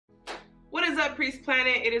up, Priest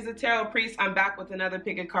Planet? It is the Tarot Priest. I'm back with another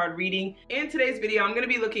pick a card reading. In today's video, I'm going to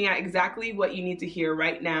be looking at exactly what you need to hear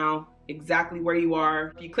right now, exactly where you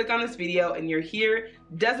are. If you click on this video and you're here,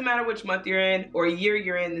 doesn't matter which month you're in or year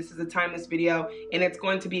you're in, this is a timeless video, and it's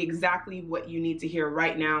going to be exactly what you need to hear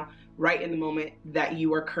right now, right in the moment that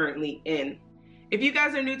you are currently in. If you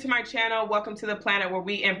guys are new to my channel, welcome to the planet where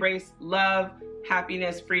we embrace love,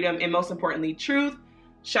 happiness, freedom, and most importantly, truth.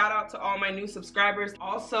 Shout out to all my new subscribers.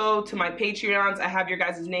 Also to my Patreons, I have your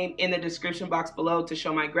guys' name in the description box below to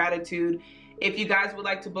show my gratitude. If you guys would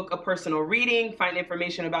like to book a personal reading, find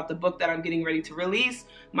information about the book that I'm getting ready to release,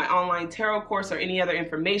 my online tarot course, or any other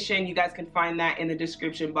information, you guys can find that in the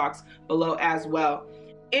description box below as well.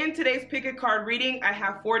 In today's pick a card reading, I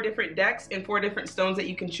have 4 different decks and 4 different stones that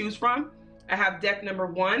you can choose from. I have deck number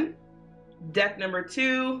 1, deck number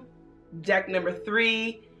 2, deck number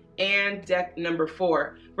 3, and deck number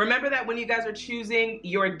 4. Remember that when you guys are choosing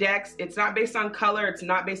your decks, it's not based on color, it's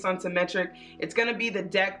not based on symmetric. It's going to be the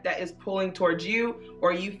deck that is pulling towards you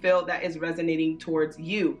or you feel that is resonating towards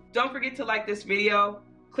you. Don't forget to like this video,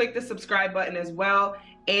 click the subscribe button as well,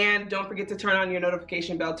 and don't forget to turn on your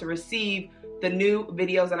notification bell to receive the new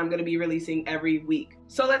videos that I'm going to be releasing every week.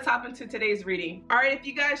 So let's hop into today's reading. All right, if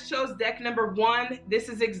you guys chose deck number 1, this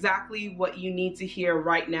is exactly what you need to hear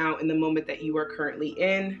right now in the moment that you are currently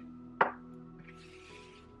in.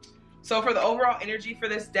 So for the overall energy for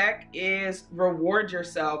this deck is reward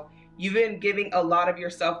yourself. You've been giving a lot of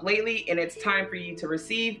yourself lately, and it's time for you to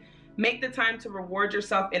receive. Make the time to reward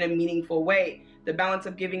yourself in a meaningful way. The balance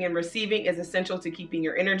of giving and receiving is essential to keeping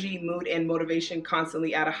your energy, mood, and motivation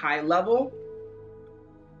constantly at a high level.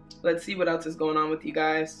 Let's see what else is going on with you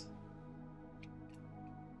guys.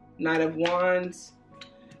 Knight of Wands.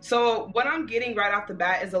 So what I'm getting right off the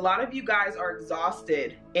bat is a lot of you guys are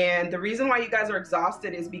exhausted. And the reason why you guys are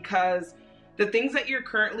exhausted is because the things that you're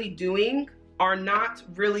currently doing are not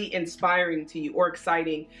really inspiring to you or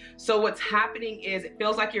exciting. So what's happening is it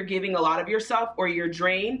feels like you're giving a lot of yourself, or you're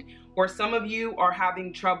drained, or some of you are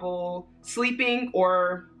having trouble sleeping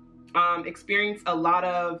or experience a lot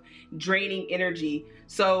of draining energy.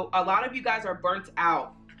 So a lot of you guys are burnt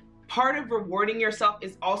out. Part of rewarding yourself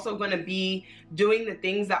is also going to be doing the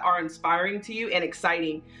things that are inspiring to you and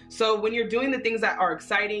exciting. So when you're doing the things that are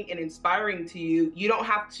exciting and inspiring to you, you don't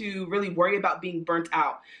have to really worry about being burnt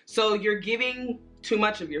out. So you're giving too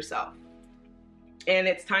much of yourself, and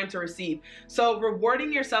it's time to receive. So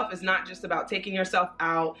rewarding yourself is not just about taking yourself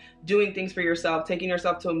out, doing things for yourself, taking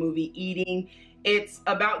yourself to a movie, eating. It's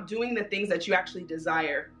about doing the things that you actually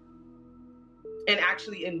desire and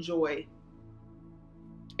actually enjoy.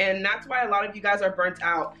 And that's why a lot of you guys are burnt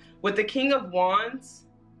out. With the King of Wands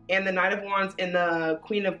and the Knight of Wands and the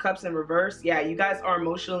Queen of Cups in reverse, yeah, you guys are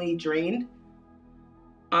emotionally drained.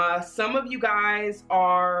 Some of you guys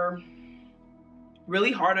are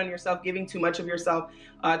really hard on yourself, giving too much of yourself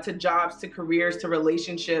to jobs, to careers, to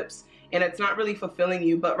relationships, and it's not really fulfilling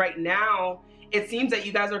you. But right now, it seems that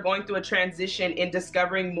you guys are going through a transition in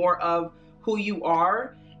discovering more of who you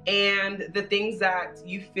are and the things that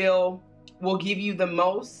you feel will give you the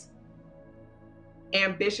most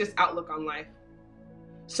ambitious outlook on life.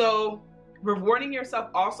 So rewarding yourself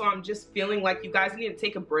also, I'm just feeling like you guys need to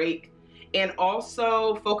take a break and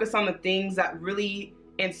also focus on the things that really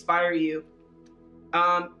inspire you.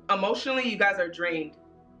 Emotionally, you guys are drained.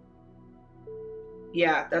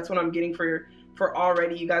 Yeah, that's what I'm getting for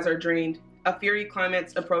already. You guys are drained. A fiery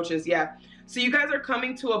climate approaches. Yeah. So you guys are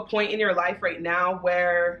coming to a point in your life right now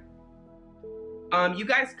where you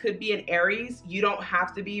guys could be an Aries. You don't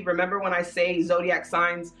have to be. Remember when I say zodiac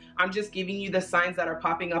signs, I'm just giving you the signs that are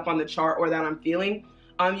popping up on the chart or that I'm feeling.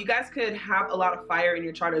 You guys could have a lot of fire in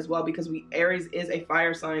your chart as well, because Aries is a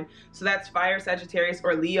fire sign. So that's fire, Sagittarius,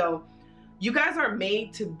 or Leo. You guys are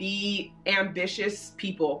made to be ambitious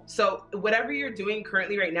people. So whatever you're doing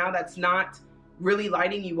currently right now that's not really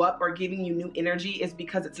lighting you up or giving you new energy is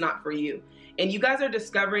because it's not for you. And you guys are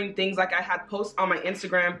discovering things. Like I had posts on my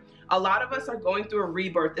Instagram. A lot of us are going through a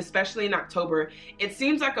rebirth, especially in October. It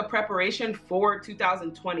seems like a preparation for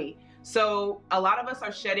 2020. So a lot of us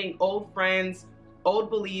are shedding old friends, old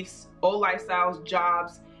beliefs, old lifestyles,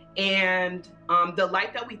 jobs, and the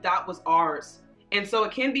life that we thought was ours. And so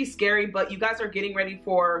it can be scary, but you guys are getting ready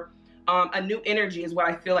for a new energy is what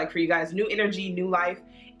I feel like for you guys. New energy, new life.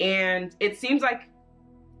 And it seems like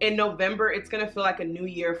in November, it's going to feel like a new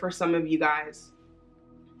year for some of you guys.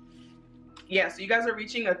 Yeah, so you guys are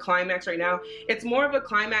reaching a climax right now. It's more of a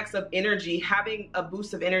climax of energy, having a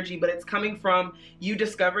boost of energy, but it's coming from you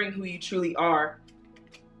discovering who you truly are.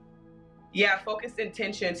 Yeah, focused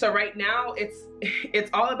intention. So right now, it's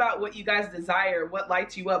all about what you guys desire, what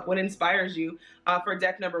lights you up, what inspires you. For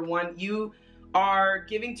deck number 1, you are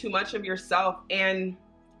giving too much of yourself, and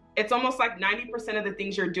it's almost like 90% of the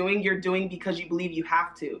things you're doing because you believe you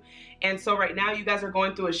have to. And so right now you guys are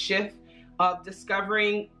going through a shift of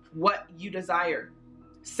discovering what you desire,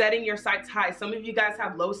 setting your sights high. Some of you guys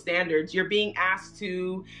have low standards. You're being asked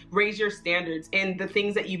to raise your standards in the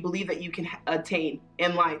things that you believe that you can attain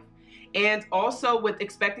in life. And also with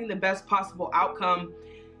expecting the best possible outcome,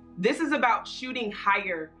 this is about shooting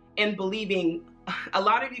higher and believing. A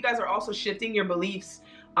lot of you guys are also shifting your beliefs.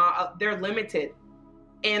 They're limited.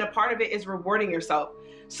 And a part of it is rewarding yourself.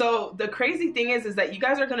 So the crazy thing is that you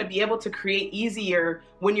guys are going to be able to create easier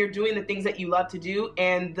when you're doing the things that you love to do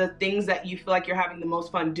and the things that you feel like you're having the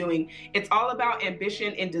most fun doing. It's all about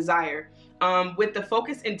ambition and desire. With the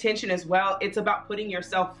focus intention as well, it's about putting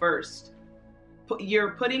yourself first.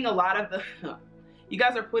 You're putting a lot of the... You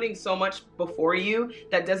guys are putting so much before you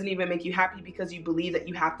that doesn't even make you happy because you believe that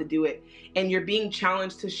you have to do it. And you're being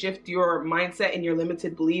challenged to shift your mindset and your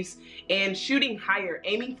limited beliefs and shooting higher,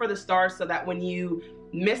 aiming for the stars so that when you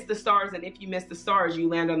miss the stars, and if you miss the stars, you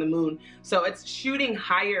land on the moon. So it's shooting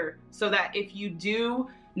higher so that if you do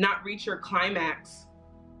not reach your climax,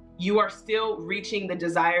 you are still reaching the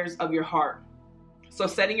desires of your heart. So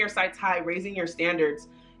setting your sights high, raising your standards,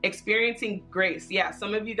 experiencing grace. Yeah,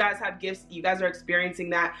 some of you guys have gifts. You guys are experiencing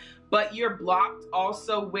that, but you're blocked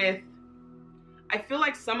also with, I feel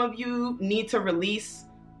like some of you need to release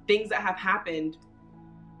things that have happened.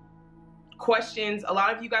 Questions. A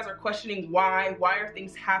lot of you guys are questioning why are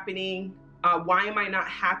things happening? Why am I not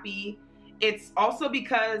happy? It's also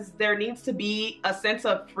because there needs to be a sense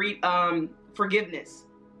of forgiveness.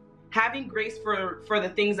 Having grace for the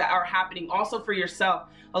things that are happening, also for yourself.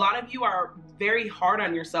 A lot of you are very hard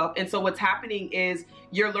on yourself, and so what's happening is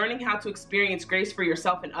you're learning how to experience grace for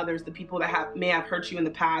yourself and others, the people that may have hurt you in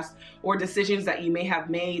the past, or decisions that you may have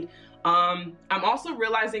made. I'm also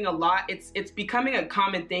realizing a lot, it's becoming a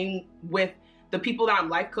common thing with the people that I'm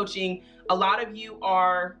life coaching. A lot of you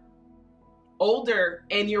are older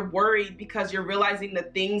and you're worried because you're realizing the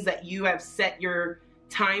things that you have set your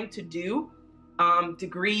time to do.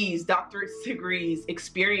 Degrees, doctorate degrees,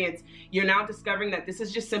 experience, you're now discovering that this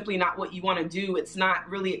is just simply not what you want to do. It's not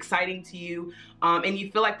really exciting to you, and you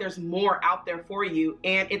feel like there's more out there for you,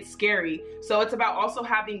 and it's scary. So it's about also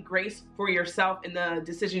having grace for yourself in the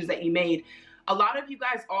decisions that you made. A lot of you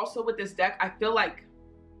guys also with this deck, I feel like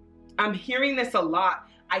I'm hearing this a lot.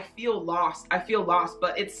 I feel lost,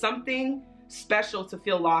 but it's something special to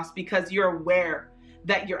feel lost because you're aware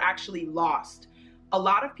that you're actually lost. A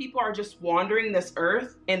lot of people are just wandering this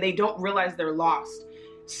earth and they don't realize they're lost.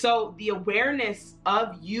 So the awareness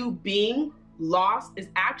of you being lost is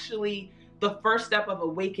actually the first step of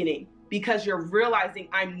awakening, because you're realizing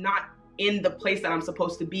I'm not in the place that I'm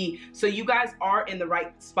supposed to be. So you guys are in the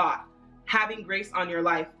right spot, having grace on your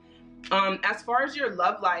life. As far as your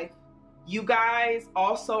love life, you guys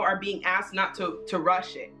also are being asked not to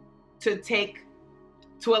rush it,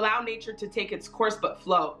 to allow nature to take its course but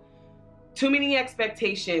flow. Too many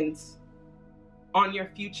expectations on your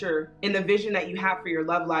future in the vision that you have for your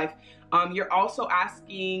love life. You're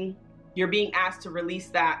being asked to release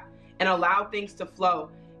that and allow things to flow.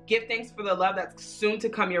 Give thanks for the love that's soon to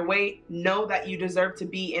come your way. Know that you deserve to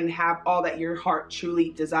be and have all that your heart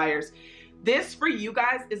truly desires. This for you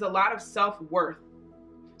guys is a lot of self-worth.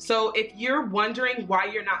 So if you're wondering why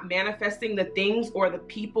you're not manifesting the things or the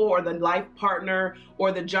people or the life partner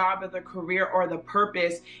or the job or the career or the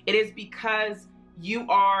purpose, it is because you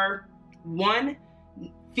are, one,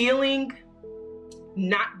 feeling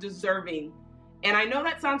not deserving. And I know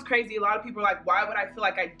that sounds crazy. A lot of people are like, why would I feel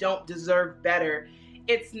like I don't deserve better?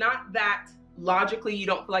 It's not that logically you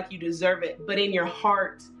don't feel like you deserve it, but in your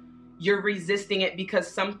heart, you're resisting it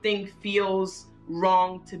because something feels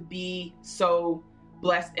wrong to be so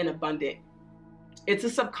blessed and abundant. It's a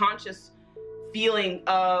subconscious feeling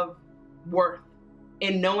of worth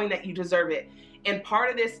and knowing that you deserve it. And part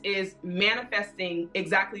of this is manifesting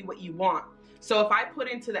exactly what you want. So if I put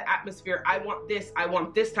into the atmosphere, I want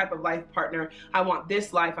this type of life partner, I want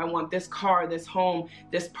this life, I want this car, this home,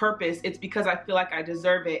 this purpose, it's because I feel like I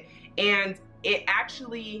deserve it. And it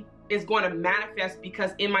actually is going to manifest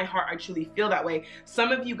because in my heart I truly feel that way.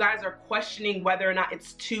 Some of you guys are questioning whether or not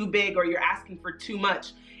it's too big or you're asking for too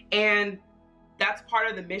much, and that's part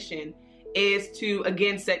of the mission, is to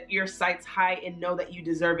again set your sights high and know that you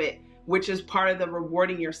deserve it, which is part of the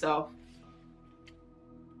rewarding yourself.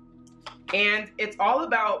 And it's all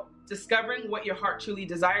about discovering what your heart truly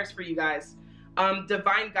desires for you guys.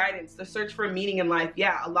 Divine guidance, the search for meaning in life.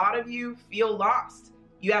 Yeah, a lot of you feel lost.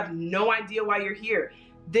 You have no idea why you're here.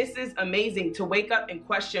 This is amazing. To wake up and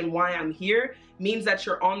question why I'm here means that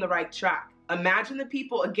you're on the right track. Imagine the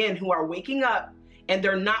people, again, who are waking up and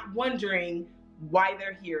they're not wondering why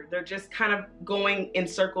they're here. They're just kind of going in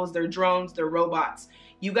circles. They're drones, they're robots.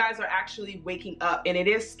 You guys are actually waking up, and it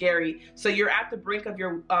is scary. So you're at the brink of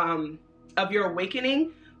your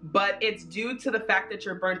awakening, but it's due to the fact that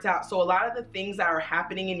you're burnt out. So a lot of the things that are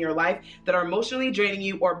happening in your life that are emotionally draining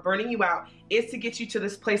you or burning you out is to get you to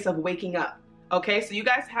this place of waking up. Okay, so you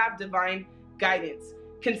guys have divine guidance.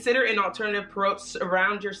 Consider an alternative approach.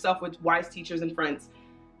 Surround yourself with wise teachers and friends.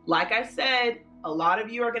 Like I said, a lot of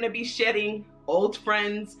you are going to be shedding old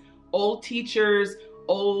friends, old teachers,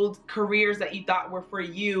 old careers that you thought were for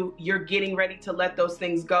you. You're getting ready to let those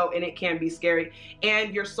things go, and it can be scary.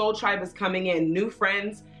 And your soul tribe is coming in. New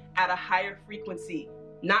friends at a higher frequency.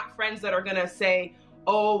 Not friends that are going to say,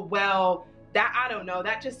 oh, well, that, I don't know,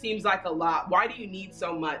 that just seems like a lot. Why do you need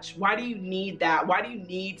so much? Why do you need that? Why do you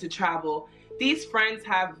need to travel? These friends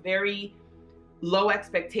have very low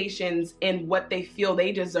expectations in what they feel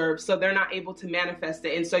they deserve, so they're not able to manifest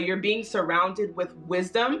it. And so you're being surrounded with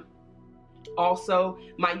wisdom. Also,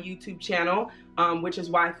 my YouTube channel, which is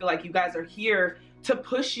why I feel like you guys are here to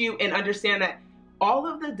push you and understand that all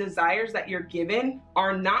of the desires that you're given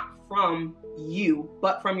are not from you,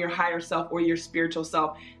 but from your higher self or your spiritual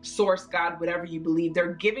self, source, God, whatever you believe.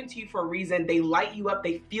 They're given to you for a reason. They light you up.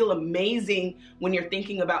 They feel amazing when you're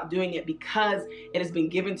thinking about doing it because it has been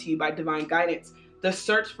given to you by divine guidance. The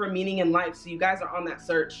search for meaning in life. So you guys are on that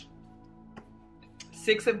search.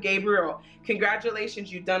 6 of Gabriel.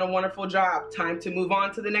 Congratulations, you've done a wonderful job. Time to move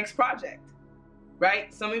on to the next project,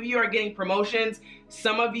 right? Some of you are getting promotions.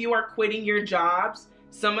 Some of you are quitting your jobs.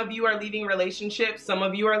 Some of you are leaving relationships. Some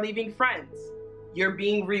of you are leaving friends. You're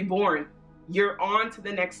being reborn. You're on to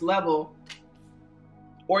the next level,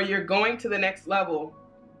 or you're going to the next level.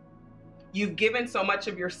 You've given so much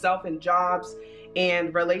of yourself in jobs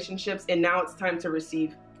and relationships, and now it's time to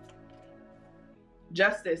receive.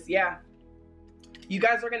 Justice, yeah. You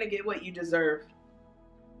guys are going to get what you deserve.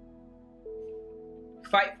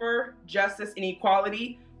 Fight for justice and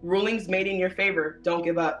equality. Rulings made in your favor. Don't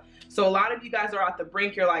give up. So a lot of you guys are at the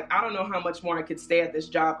brink. You're like, I don't know how much more I could stay at this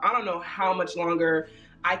job. I don't know how much longer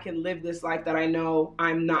I can live this life that I know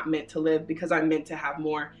I'm not meant to live because I'm meant to have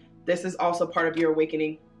more. This is also part of your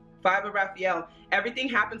awakening. 5 of Raphael. Everything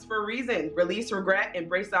happens for a reason. Release regret.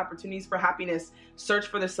 Embrace the opportunities for happiness. Search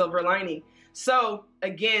for the silver lining. So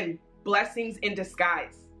again, blessings in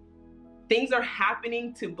disguise. Things are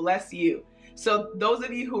happening to bless you. So those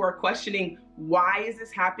of you who are questioning, why is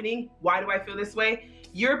this happening? Why do I feel this way?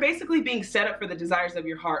 You're basically being set up for the desires of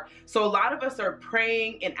your heart. So a lot of us are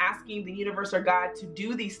praying and asking the universe or God to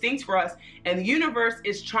do these things for us. And the universe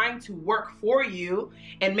is trying to work for you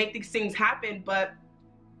and make these things happen. But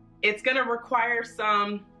it's going to require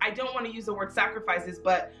some, I don't want to use the word sacrifices,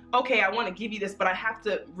 but okay, I want to give you this, but I have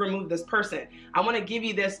to remove this person. I want to give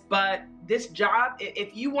you this, but this job,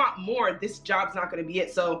 if you want more, this job's not going to be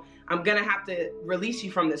it. So I'm going to have to release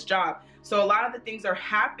you from this job. So a lot of the things are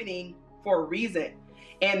happening for a reason.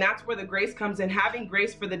 And that's where the grace comes in, having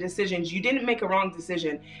grace for the decisions. You didn't make a wrong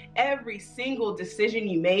decision. Every single decision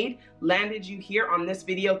you made landed you here on this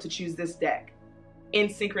video to choose this deck. In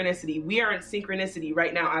synchronicity. We are in synchronicity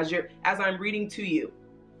right now as I'm reading to you.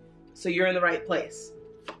 So you're in the right place.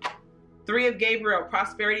 3 of Gabriel,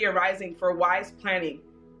 prosperity arising for wise planning.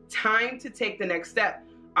 Time to take the next step.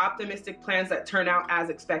 Optimistic plans that turn out as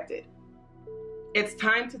expected. It's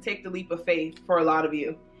time to take the leap of faith for a lot of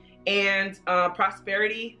you. And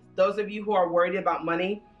prosperity, those of you who are worried about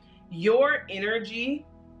money, your energy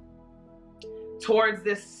towards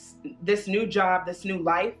this new job, this new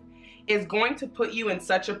life, is going to put you in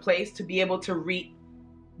such a place to be able to reap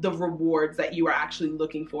the rewards that you are actually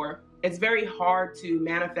looking for. It's very hard to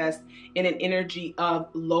manifest in an energy of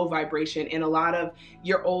low vibration, and a lot of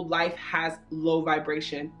your old life has low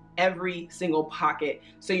vibration, every single pocket.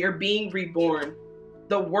 So you're being reborn.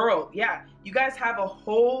 The world, yeah, you guys have a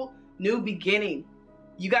whole new beginning.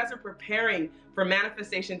 You guys are preparing for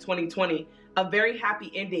Manifestation 2020, a very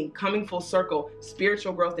happy ending, coming full circle,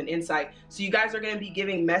 spiritual growth and insight. So you guys are going to be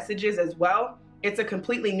giving messages as well. It's a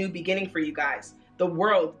completely new beginning for you guys. The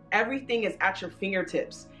world, everything is at your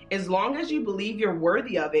fingertips. As long as you believe you're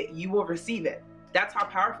worthy of it, you will receive it. That's how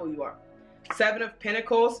powerful you are. 7 of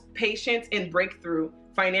Pentacles, patience and breakthrough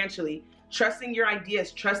financially. Trusting your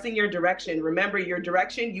ideas, trusting your direction. Remember, your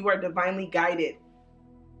direction, you are divinely guided,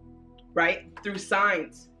 right? Through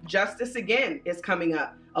signs. Justice again is coming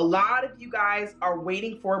up. A lot of you guys are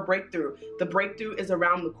waiting for a breakthrough. The breakthrough is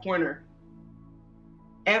around the corner.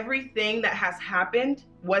 Everything that has happened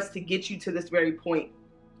was to get you to this very point.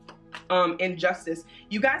 In justice,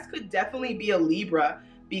 you guys could definitely be a Libra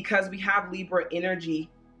because we have Libra energy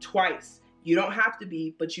twice. You don't have to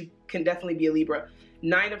be, but you can definitely be a Libra.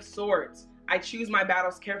 Knight of Swords. I choose my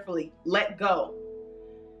battles carefully. Let go.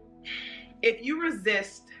 If you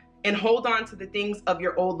resist and hold on to the things of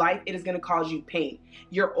your old life, it is going to cause you pain.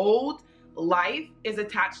 Your old life is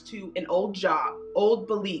attached to an old job, old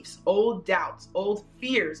beliefs, old doubts, old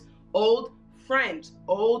fears, old friends,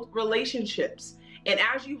 old relationships. And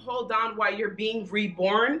as you hold on while you're being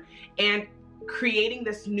reborn and creating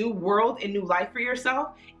this new world and new life for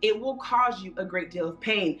yourself, it will cause you a great deal of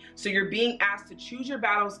pain. So you're being asked to choose your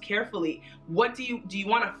battles carefully. What do you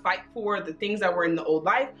want to fight for the things that were in the old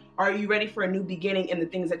life? Or are you ready for a new beginning in the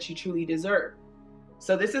things that you truly deserve?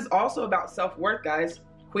 So this is also about self-worth, guys.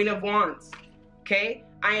 Queen of Wands. Okay?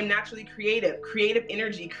 I am naturally creative. Creative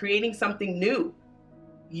energy, creating something new.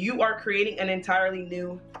 You are creating an entirely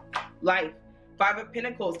new life. Five of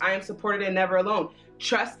Pentacles. I am supported and never alone.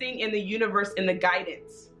 Trusting in the universe and the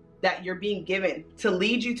guidance that you're being given to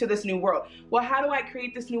lead you to this new world. Well, how do I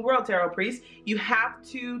create this new world, Tarot Priest? You have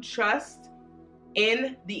to trust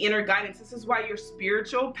in the inner guidance. This is why your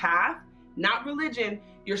spiritual path, not religion,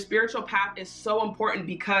 your spiritual path is so important,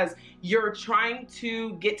 because you're trying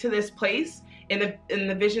to get to this place in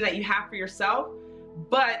the vision that you have for yourself,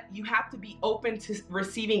 but you have to be open to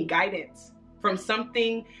receiving guidance from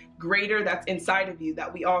something greater that's inside of you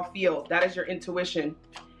that we all feel. That is your intuition.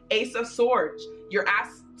 Ace of Swords.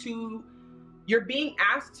 You're being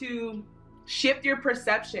asked to shift your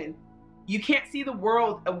perception. You can't see the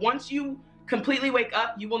world. Once you completely wake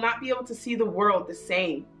up, you will not be able to see the world the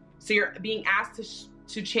same. So you're being asked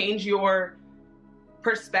to change your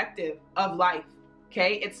perspective of life.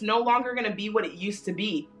 Okay? It's no longer going to be what it used to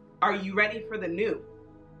be. Are you ready for the new?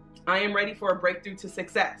 I am ready for a breakthrough to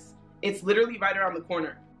success. It's literally right around the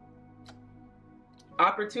corner.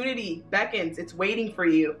 Opportunity beckons. It's waiting for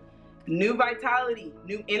you. New vitality,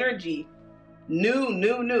 new energy,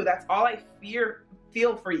 new. That's all I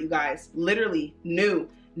feel for you guys. Literally new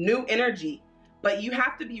energy. But you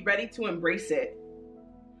have to be ready to embrace it.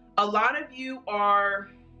 A lot of you are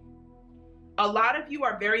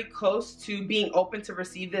very close to being open to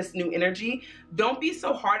receive this new energy. Don't be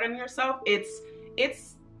so hard on yourself.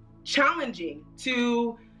 It's challenging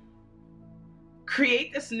to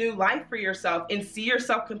create this new life for yourself and see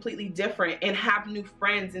yourself completely different and have new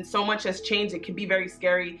friends, and so much has changed. It can be very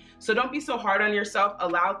scary. So don't be so hard on yourself.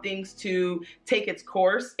 Allow things to take its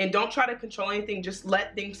course and don't try to control anything. Just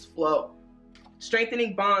let things flow.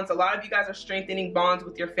 Strengthening bonds. A lot of you guys are strengthening bonds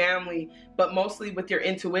with your family, but mostly with your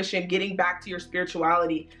intuition, getting back to your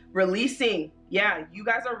spirituality, releasing. Yeah, you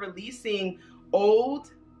guys are releasing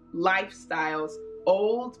old lifestyles,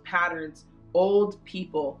 old patterns, old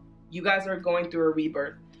people. You guys are going through a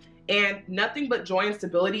rebirth, and nothing but joy and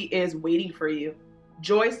stability is waiting for you.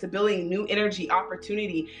 Joy, stability, new energy,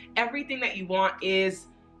 opportunity, everything that you want is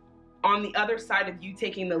on the other side of you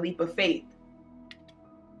taking the leap of faith.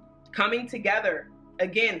 Coming together,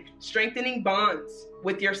 again, strengthening bonds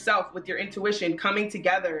with yourself, with your intuition, coming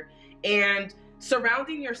together and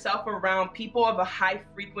surrounding yourself around people of a high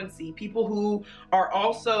frequency, people who are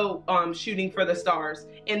also shooting for the stars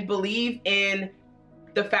and believe in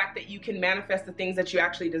the fact that you can manifest the things that you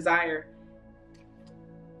actually desire.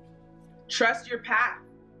 Trust your path.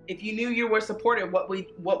 If you knew you were supported,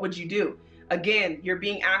 what would you do? Again, you're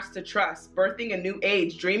being asked to trust, birthing a new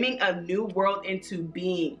age, dreaming a new world into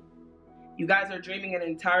being. You guys are dreaming an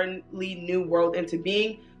entirely new world into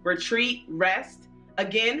being. Retreat, rest.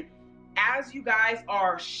 Again, as you guys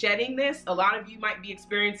are shedding this, a lot of you might be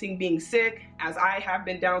experiencing being sick, as I have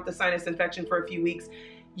been down with the sinus infection for a few weeks.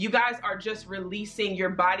 You guys are just releasing. Your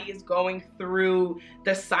body is going through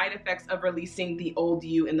the side effects of releasing the old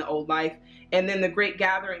you in the old life. And then the great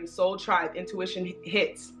gathering, soul tribe, intuition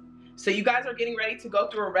hits. So you guys are getting ready to go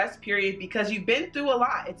through a rest period because you've been through a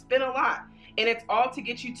lot. It's been a lot. And it's all to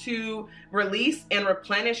get you to release and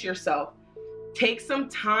replenish yourself. Take some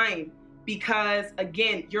time, because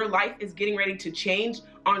again, your life is getting ready to change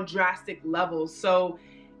on drastic levels. So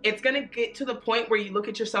it's gonna get to the point where you look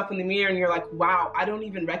at yourself in the mirror and you're like, wow, I don't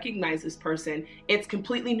even recognize this person. It's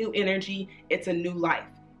completely new energy. It's a new life.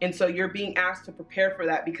 And so you're being asked to prepare for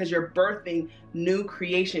that, because you're birthing new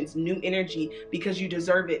creations, new energy, because you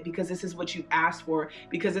deserve it, because this is what you asked for,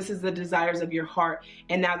 because this is the desires of your heart.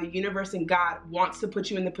 And now the universe and God wants to put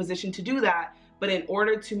you in the position to do that. But in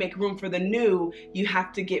order to make room for the new, you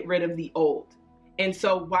have to get rid of the old. And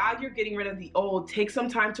so while you're getting rid of the old, take some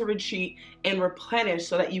time to retreat and replenish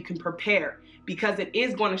so that you can prepare, because it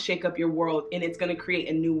is going to shake up your world and it's going to create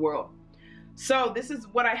a new world. So this is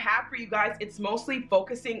what I have for you guys. It's mostly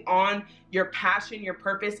focusing on your passion, your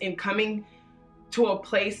purpose, and coming to a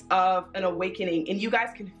place of an awakening. And you guys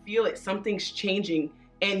can feel it. Something's changing.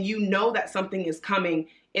 and you know that something is coming.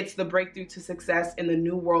 It's the breakthrough to success in the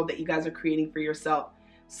new world that you guys are creating for yourself.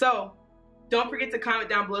 So don't forget to comment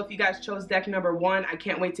down below if you guys chose deck number 1. I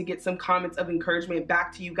can't wait to get some comments of encouragement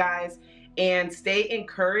back to you guys. And stay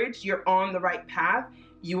encouraged. You're on the right path.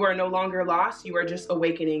 You are no longer lost. You are just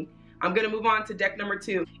awakening. I'm going to move on to deck number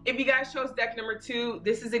 2. If you guys chose deck number 2,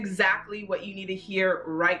 this is exactly what you need to hear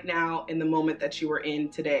right now in the moment that you are in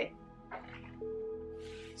today.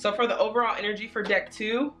 So for the overall energy for deck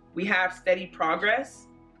 2, we have steady progress.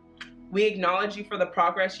 We acknowledge you for the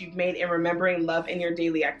progress you've made in remembering love in your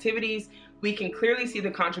daily activities. We can clearly see the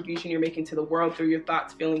contribution you're making to the world through your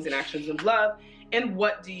thoughts, feelings, and actions of love. And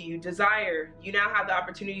what do you desire? You now have the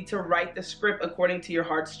opportunity to write the script according to your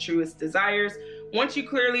heart's truest desires. Once you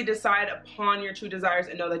clearly decide upon your true desires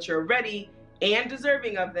and know that you're ready and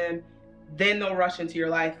deserving of them, then they'll rush into your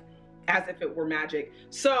life as if it were magic.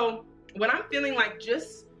 So when I'm feeling like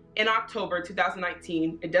just in October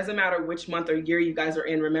 2019, it doesn't matter which month or year you guys are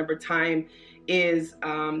in, remember time is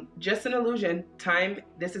just an illusion. Time,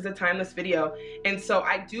 this is a timeless video. And so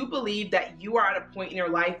I do believe that you are at a point in your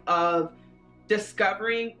life of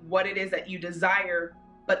discovering what it is that you desire,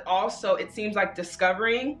 but also it seems like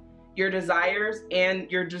discovering your desires and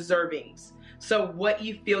your deservings. So what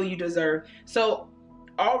you feel you deserve. So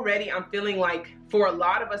already I'm feeling like for a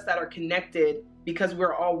lot of us that are connected, because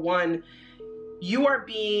we're all one, you are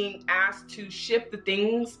being asked to shift the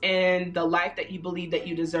things and the life that you believe that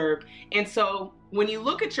you deserve. And so when you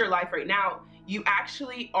look at your life right now, you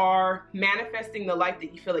actually are manifesting the life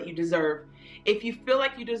that you feel that you deserve. If you feel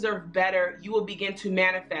like you deserve better, you will begin to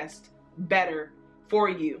manifest better for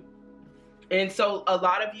you. And so a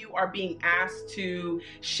lot of you are being asked to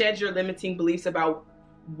shed your limiting beliefs about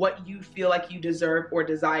what you feel like you deserve or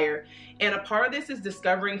desire. And a part of this is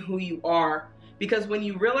discovering who you are. Because when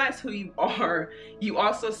you realize who you are, you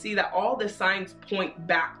also see that all the signs point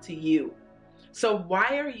back to you. So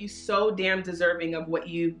why are you so damn deserving of what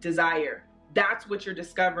you desire? That's what you're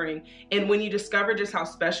discovering. And when you discover just how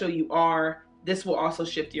special you are, this will also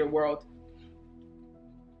shift your world.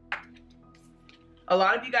 A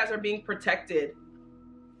lot of you guys are being protected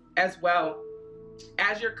as well.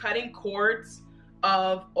 As you're cutting cords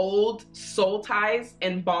of old soul ties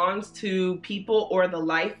and bonds to people or the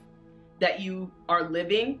life that you are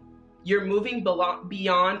living, you're moving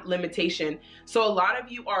beyond limitation. So a lot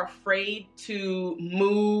of you are afraid to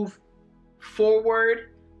move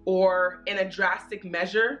forward or in a drastic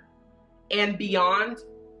measure and beyond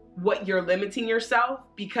what you're limiting yourself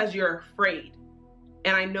because you're afraid.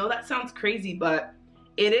 And I know that sounds crazy, but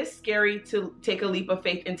it is scary to take a leap of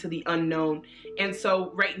faith into the unknown. And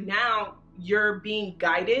so right now you're being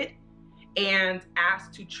guided and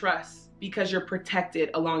asked to trust because you're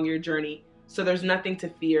protected along your journey. So there's nothing to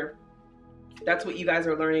fear. That's what you guys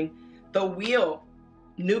are learning. The wheel,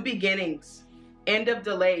 new beginnings, end of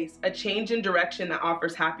delays, a change in direction that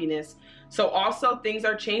offers happiness. So also things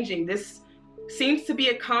are changing. This seems to be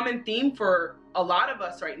a common theme for a lot of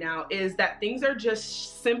us right now, is that things are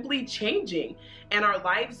just simply changing and our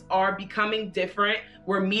lives are becoming different.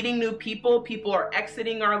 We're meeting new people. People are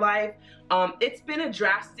exiting our life. It's been a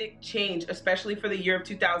drastic change, especially for the year of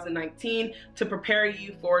 2019 to prepare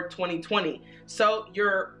you for 2020. So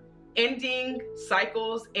you're ending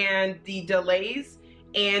cycles and the delays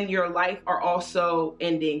and your life are also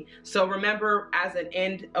ending. So remember, as an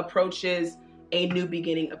end approaches, a new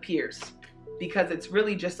beginning appears, because it's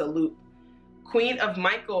really just a loop. Queen of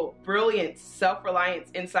Michael, brilliance, self-reliance,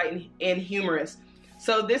 insight, and humorous.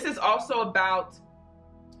 So this is also about,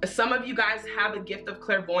 some of you guys have a gift of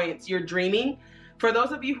clairvoyance. You're dreaming. For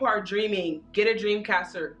those of you who are dreaming, get a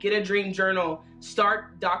dreamcaster, get a dream journal,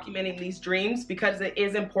 start documenting these dreams because it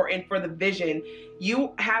is important for the vision.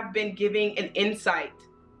 You have been giving an insight,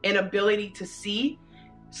 an ability to see,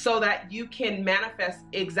 so that you can manifest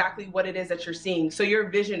exactly what it is that you're seeing. So you're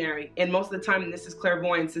visionary, and most of the time this is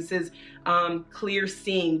clairvoyance. This is clear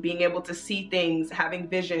seeing, being able to see things, having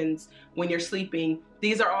visions when you're sleeping.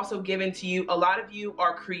 These are also given to you. A lot of you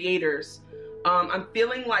are creators. I'm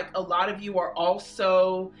feeling like a lot of you are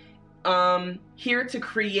also here to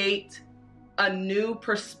create a new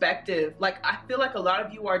perspective. Like, I feel like a lot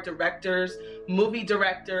of you are directors, movie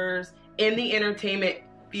directors in the entertainment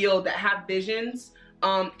field that have visions.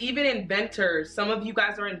 Even inventors. Some of you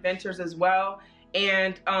guys are inventors as well,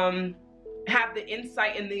 and have the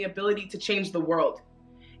insight and the ability to change the world.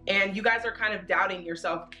 And you guys are kind of doubting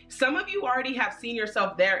yourself. Some of you already have seen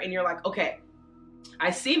yourself there and you're like, okay, I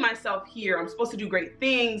see myself here. I'm supposed to do great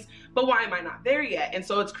things, but why am I not there yet? And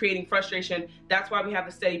so it's creating frustration. That's why we have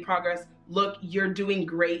the steady progress. Look, you're doing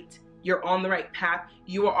great. you're on the right path.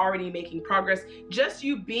 You are already making progress. Just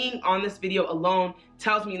you being on this video alone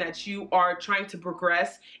tells me that you are trying to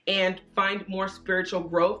progress and find more spiritual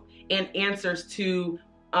growth and answers to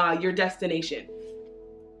your destination.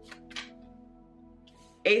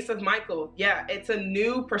 Ace of Michael, yeah, it's a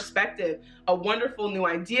new perspective, a wonderful new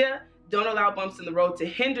idea. Don't allow bumps in the road to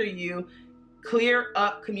hinder you. Clear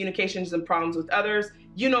up communications and problems with others.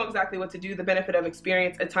 You know exactly what to do. The benefit of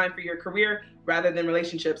experience, a time for your career rather than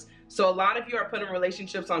relationships. So a lot of you are putting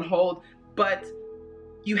relationships on hold, but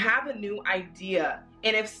you have a new idea.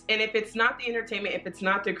 And if it's not the entertainment, if it's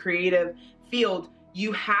not the creative field,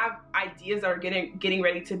 you have ideas that are getting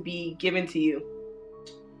ready to be given to you.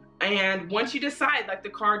 And once you decide, like the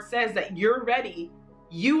card says, that you're ready,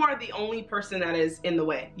 you are the only person that is in the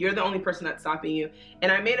way. You're the only person that's stopping you.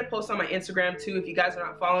 And I made a post on my Instagram too. If you guys are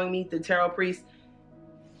not following me, the Tarot Priest,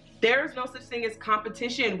 there's no such thing as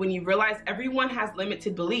competition when you realize everyone has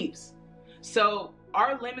limited beliefs. So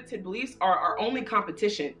our limited beliefs are our only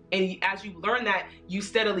competition. And as you learn that, you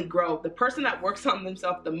steadily grow. The person that works on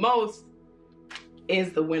themselves the most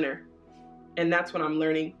is the winner. And that's what I'm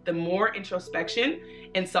learning. The more introspection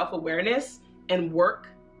and self-awareness and work,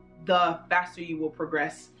 the faster you will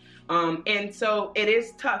progress. And so it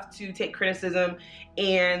is tough to take criticism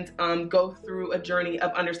and go through a journey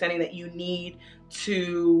of understanding that you need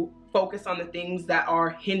to focus on the things that are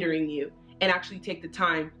hindering you and actually take the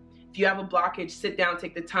time. If you have a blockage, sit down,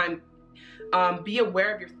 take the time. Be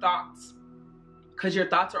aware of your thoughts, because your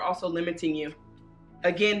thoughts are also limiting you.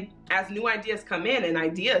 Again, as new ideas come in, an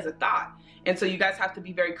idea is a thought. And so you guys have to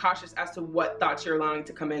be very cautious as to what thoughts you're allowing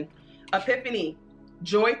to come in. Epiphany,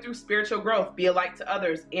 joy through spiritual growth, be a light to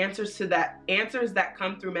others. Answers that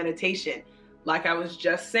come through meditation. Like I was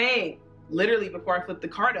just saying, literally before I flipped the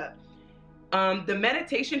card up. The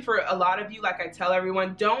meditation for a lot of you, like I tell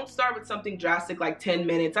everyone, don't start with something drastic like 10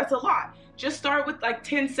 minutes. That's a lot. Just start with like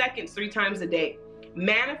 10 seconds 3 times a day.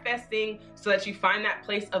 Manifesting so that you find that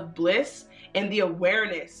place of bliss and the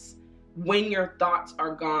awareness when your thoughts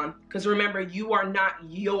are gone. Because remember, you are not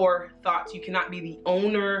your thoughts. You cannot be the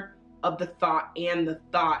owner of the thought and the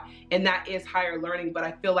thought. And that is higher learning. But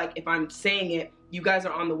I feel like if I'm saying it, you guys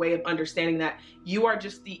are on the way of understanding that you are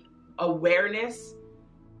just the awareness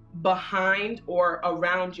behind or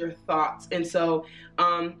around your thoughts. And so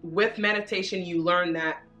with meditation, you learn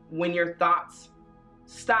that when your thoughts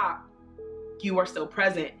stop, you are still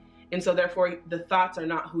present. And so therefore the thoughts are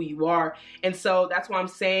not who you are. And so that's why I'm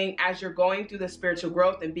saying, as you're going through the spiritual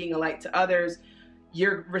growth and being a light to others,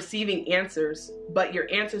 you're receiving answers, but your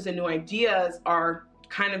answers and new ideas are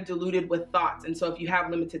kind of diluted with thoughts. And so if you have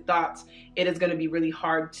limited thoughts, it is going to be really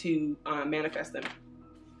hard to manifest them.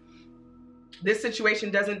 This situation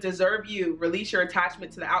doesn't deserve you. Release your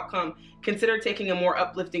attachment to the outcome. Consider taking a more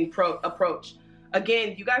uplifting approach.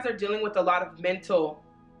 Again, you guys are dealing with a lot of mental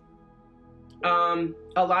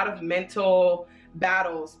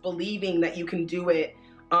battles, believing that you can do it.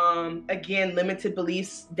 Again, limited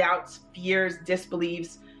beliefs, doubts, fears,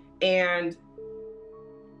 disbeliefs, and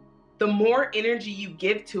the more energy you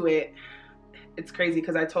give to it, it's crazy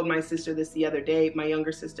because I told my sister this the other day, my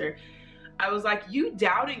younger sister. I was like, you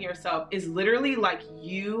doubting yourself is literally like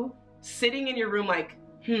you sitting in your room like,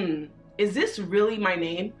 is this really my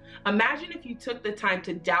name? Imagine if you took the time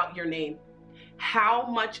to doubt your name. How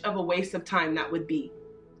much of a waste of time that would be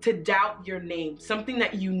to doubt your name, something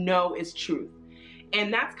that you know is truth.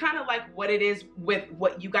 And that's kind of like what it is with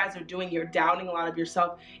what you guys are doing. You're doubting a lot of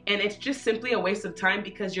yourself, and it's just simply a waste of time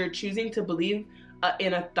because you're choosing to believe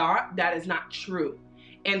in a thought that is not true.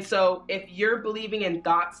 And so if you're believing in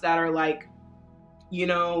thoughts that are like, you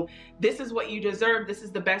know, this is what you deserve, this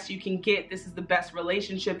is the best you can get, this is the best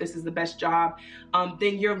relationship, this is the best job,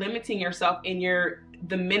 then you're limiting yourself. And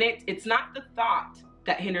the minute, it's not the thought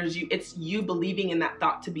that hinders you, it's you believing in that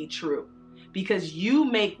thought to be true, because you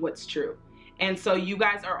make what's true. And so you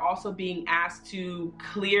guys are also being asked to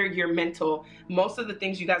clear your mental. Most of the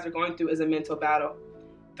things you guys are going through is a mental battle.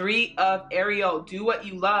 3 of Ariel, do what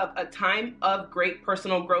you love, a time of great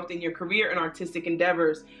personal growth in your career and artistic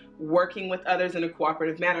endeavors, working with others in a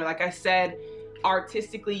cooperative manner. Like I said,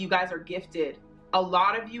 artistically, you guys are gifted. A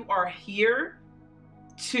lot of you are here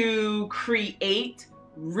to create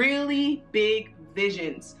really big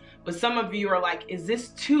visions, but some of you are like, is this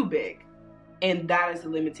too big? And that is a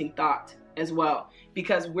limiting thought as well,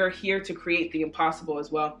 because we're here to create the impossible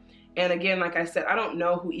as well. And again, like I said, I don't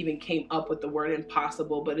know who even came up with the word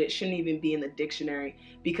impossible, but it shouldn't even be in the dictionary,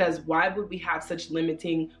 because why would we have such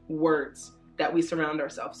limiting words that we surround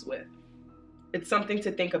ourselves with? It's something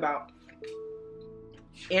to think about.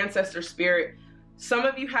 Ancestor spirit, some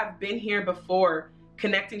of you have been here before.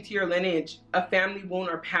 connecting to your lineage, a family wound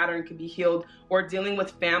or pattern could be healed, or dealing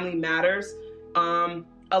with family matters.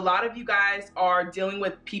 A lot of you guys are dealing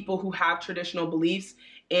with people who have traditional beliefs.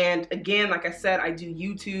 And again, like I said, I do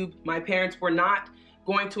YouTube. My parents were not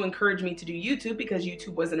going to encourage me to do YouTube because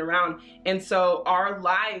YouTube wasn't around. And so our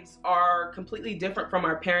lives are completely different from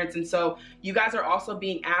our parents. And so you guys are also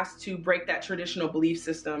being asked to break that traditional belief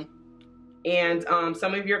system. And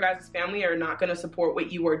some of your guys' family are not going to support what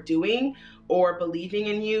you are doing or believing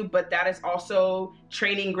in you, but that is also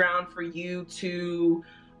training ground for you to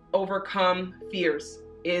overcome fears.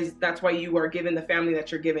 That's why you are given the family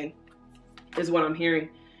that you're given, is what I'm hearing.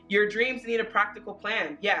 Your dreams need a practical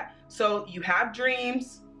plan. Yeah, so you have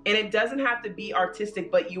dreams, and it doesn't have to be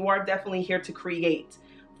artistic, but you are definitely here to create,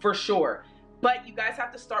 for sure. But you guys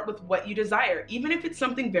have to start with what you desire. Even if it's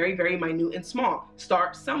something very, very minute and small,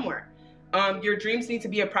 start somewhere. Your dreams need to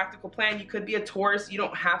be a practical plan. You could be a Taurus, you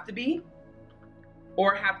don't have to be,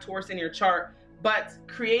 or have Taurus in your chart. But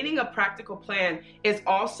creating a practical plan is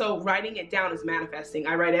also writing it down as manifesting.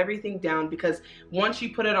 I write everything down because once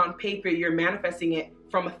you put it on paper, you're manifesting it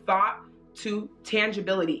from a thought to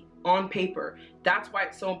tangibility on paper. That's why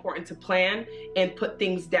it's so important to plan and put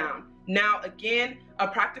things down. Now, again, a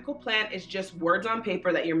practical plan is just words on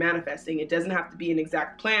paper that you're manifesting. It doesn't have to be an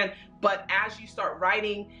exact plan, but as you start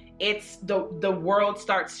writing, it's the world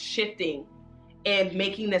starts shifting and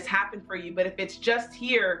making this happen for you. But if it's just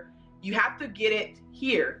here, you have to get it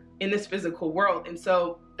here in this physical world. And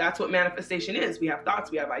so that's what manifestation is. We have thoughts,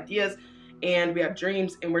 we have ideas, and we have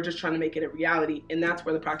dreams, and we're just trying to make it a reality. And that's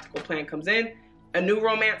where the practical plan comes in. A new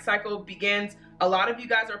romance cycle begins. A lot of you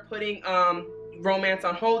guys are putting romance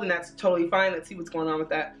on hold, and that's totally fine. Let's see what's going on with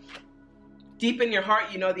that. Deep in your heart,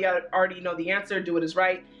 you know already know the answer. Do what is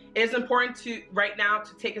right. It is important to right now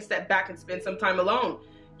to take a step back and spend some time alone.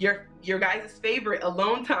 Your guys' favorite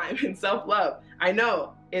alone time and self-love. I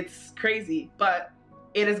know it's crazy, but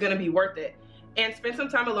it is going to be worth it. And spend some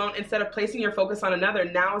time alone instead of placing your focus on another.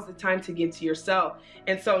 Now is the time to give to yourself.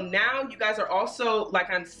 And so now you guys are also, like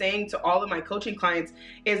I'm saying to all of my coaching clients,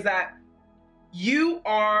 is that you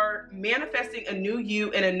are manifesting a new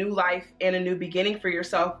you and a new life and a new beginning for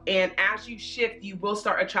yourself. And as you shift, you will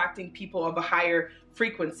start attracting people of a higher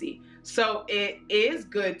frequency. So it is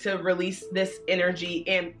good to release this energy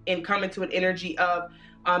and come into an energy of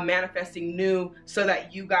manifesting new, so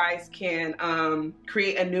that you guys can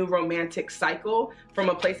create a new romantic cycle from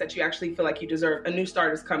a place that you actually feel like you deserve. A new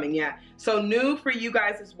start is coming, yeah. So new for you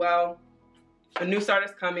guys as well. A new start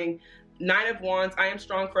is coming. 9 of Wands, I am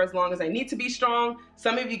strong for as long as I need to be strong.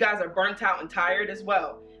 Some of you guys are burnt out and tired as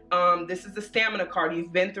well. This is the stamina card.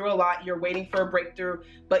 You've been through a lot. You're waiting for a breakthrough,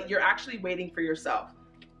 but you're actually waiting for yourself.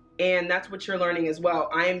 And that's what you're learning as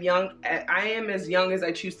well. I am young. I am as young as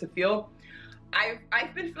I choose to feel.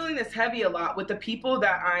 I've been feeling this heavy a lot with the people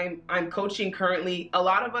that I'm coaching currently. A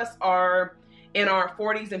lot of us are in our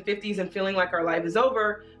 40s and 50s and feeling like our life is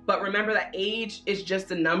over. But remember that age is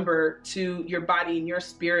just a number to your body and your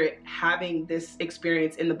spirit having this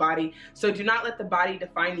experience in the body. So do not let the body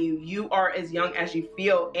define you. You are as young as you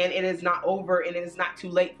feel, and it is not over, and it is not too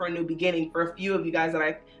late for a new beginning for a few of you guys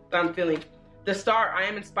that I'm feeling. The Star, I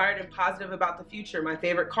am inspired and positive about the future. My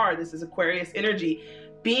favorite card. This is Aquarius energy.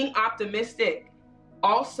 Being optimistic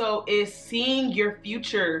also is seeing your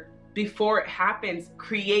future before it happens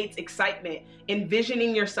creates excitement.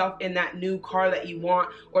 Envisioning yourself in that new car that you want,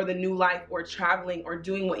 or the new life, or traveling, or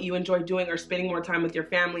doing what you enjoy doing, or spending more time with your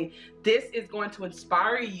family. This is going to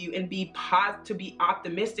inspire you and be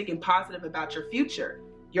optimistic and positive about your future.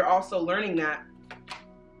 You're also learning that.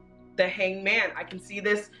 The Hangman, I can see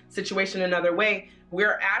this situation another way.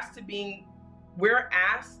 We're asked and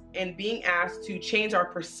being asked to change our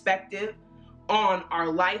perspective on our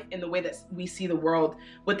life and the way that we see the world.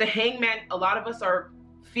 With the Hangman, a lot of us are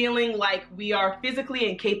feeling like we are physically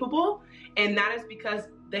incapable, and that is because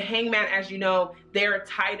the Hangman, as you know, they are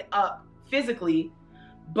tied up physically,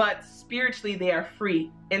 but spiritually they are free.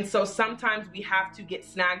 And so sometimes we have to get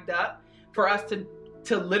snagged up for us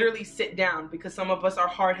to literally sit down, because some of us are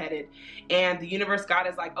hard-headed, and the universe, God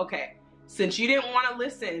is like, okay, since you didn't want to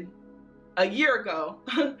listen a year ago,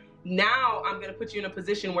 now I'm going to put you in a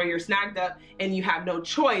position where you're snagged up and you have no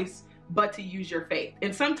choice but to use your faith.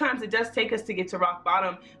 And sometimes it does take us to get to rock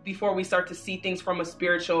bottom before we start to see things from a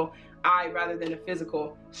spiritual eye rather than a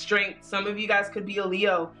physical. Strength, some of you guys could be a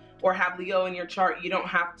Leo or have Leo in your chart. You don't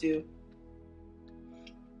have to.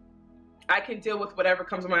 I can deal with whatever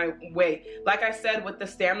comes my way. Like I said, with the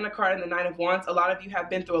Stamina card and the 9 of Wands, a lot of you have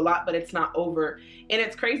been through a lot, but it's not over. And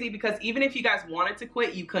it's crazy because even if you guys wanted to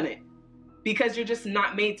quit, you couldn't. because you're just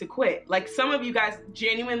not made to quit. Like, some of you guys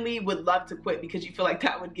genuinely would love to quit because you feel like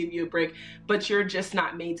that would give you a break, but you're just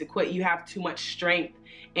not made to quit. You have too much strength,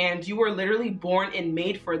 and you were literally born and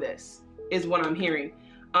made for this, is what I'm hearing.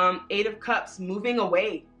 8 of Cups, moving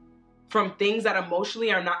away from things that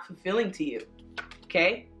emotionally are not fulfilling to you,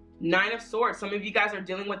 okay? 9 of Swords, some of you guys are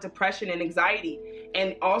dealing with depression and anxiety,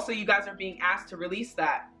 and also you guys are being asked to release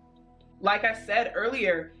that. Like I said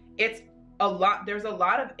earlier, it's a lot, there's a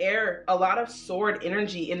lot of air, a lot of sword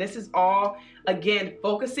energy, and this is all, again,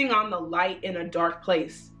 focusing on the light in a dark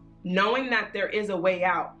place, knowing that there is a way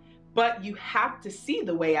out, but you have to see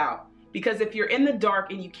the way out, because if you're in the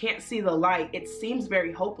dark and you can't see the light, it seems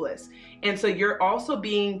very hopeless. And so you're also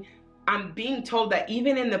I'm being told that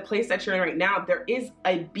even in the place that you're in right now, there is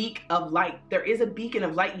a beacon of light. There is a beacon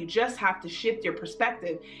of light. You just have to shift your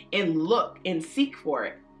perspective and look and seek for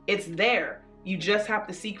it. It's there. You just have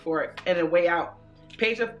to seek for it and a way out.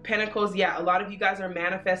 Page of Pentacles, yeah, a lot of you guys are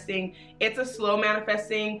manifesting. It's a slow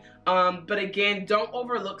manifesting, but again, don't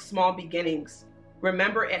overlook small beginnings.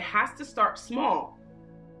 Remember, it has to start small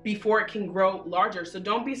before it can grow larger. So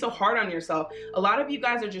don't be so hard on yourself. A lot of you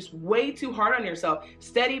guys are just way too hard on yourself.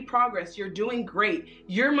 Steady progress. You're doing great.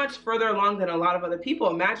 You're much further along than a lot of other people.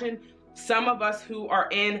 Imagine some of us who are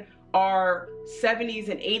in our 70s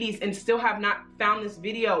and 80s and still have not found this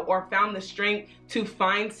video or found the strength to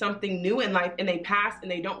find something new in life, and they pass and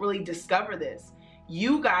they don't really discover this.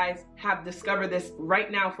 You guys have discovered this right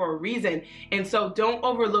now for a reason. And so don't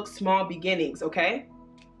overlook small beginnings, okay?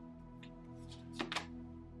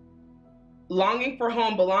 Longing for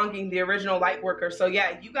home, belonging, the original light worker. So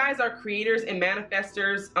yeah, you guys are creators and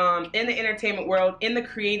manifestors in the entertainment world, in the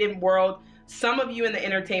creative world, some of you in the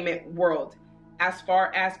entertainment world, as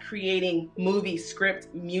far as creating movie,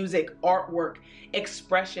 script, music, artwork,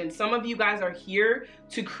 expression. Some of you guys are here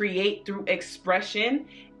to create through expression,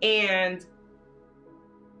 and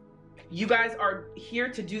you guys are here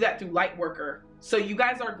to do that through light worker. So you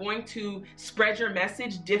guys are going to spread your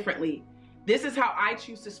message differently. This is how I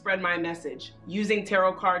choose to spread my message, using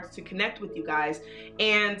tarot cards to connect with you guys.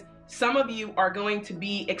 And some of you are going to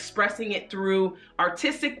be expressing it through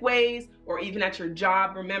artistic ways or even at your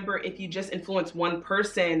job. Remember, if you just influence one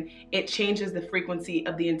person, it changes the frequency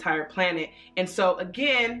of the entire planet. And so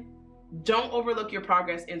again, don't overlook your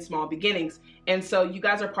progress in small beginnings. And so you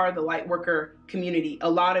guys are part of the light worker community. A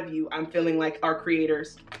lot of you, I'm feeling like, are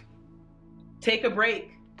creators. Take a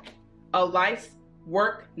break. A life's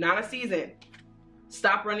work, not a season.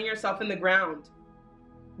 Stop running yourself in the ground.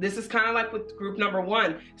 This is kind of like with group number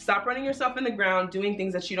 1. Stop running yourself in the ground doing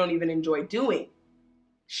things that you don't even enjoy doing.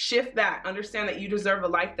 Shift that. Understand that you deserve a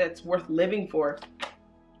life that's worth living for.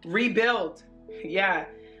 Rebuild. Yeah.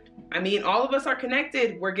 I mean, all of us are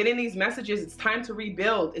connected. We're getting these messages. It's time to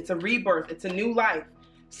rebuild. It's a rebirth. It's a new life.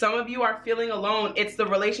 Some of you are feeling alone. It's the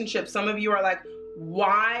relationship. Some of you are like,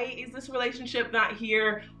 why is this relationship not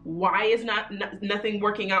here? Why is nothing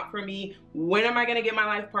working out for me? When am I going to get my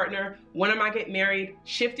life partner? When am I getting married?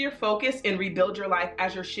 Shift your focus and rebuild your life.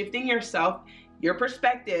 As you're shifting yourself, your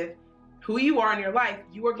perspective, who you are in your life,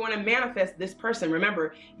 you are going to manifest this person.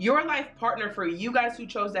 Remember, your life partner, for you guys who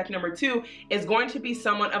chose deck number 2, is going to be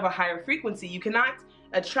someone of a higher frequency. You cannot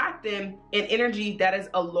attract them in energy that is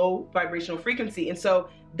a low vibrational frequency. And so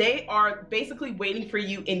they are basically waiting for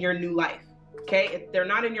you in your new life. Okay, they're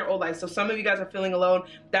not in your old life. So some of you guys are feeling alone.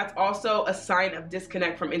 That's also a sign of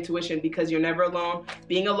disconnect from intuition, because you're never alone.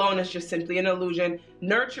 Being alone is just simply an illusion.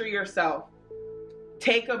 Nurture yourself.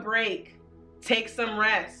 Take a break. Take some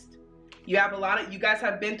rest. You guys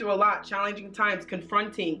have been through a lot, challenging times,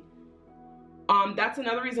 confronting. That's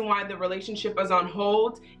another reason why the relationship is on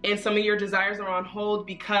hold and some of your desires are on hold,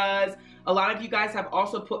 because a lot of you guys have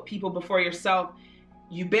also put people before yourself.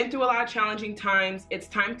 You've been through a lot of challenging times. It's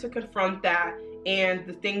time to confront that and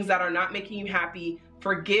the things that are not making you happy.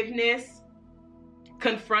 Forgiveness,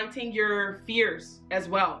 confronting your fears as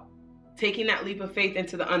well. Taking that leap of faith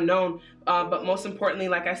into the unknown. But most importantly,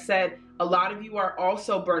 like I said, a lot of you are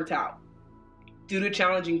also burnt out due to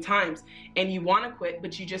challenging times, and you want to quit,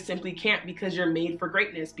 but you just simply can't, because you're made for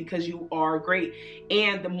greatness, because you are great.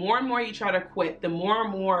 And the more and more you try to quit, the more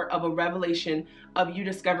and more of a revelation of you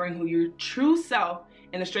discovering who your true self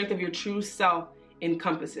and the strength of your true self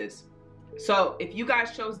encompasses. So if you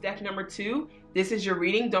guys chose deck number 2, this is your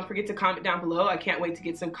reading. Don't forget to comment down below. I can't wait to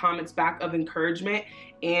get some comments back of encouragement,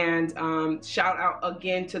 and shout out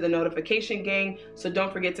again to the notification gang. So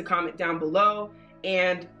don't forget to comment down below,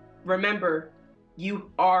 and remember,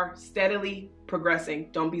 you are steadily progressing.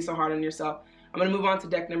 Don't be so hard on yourself. I'm gonna move on to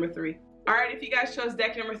deck number 3. All right, if you guys chose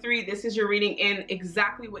deck number 3, this is your reading in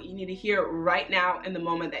exactly what you need to hear right now in the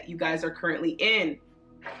moment that you guys are currently in.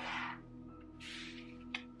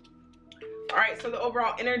 All right, so the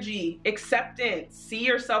overall energy, acceptance. See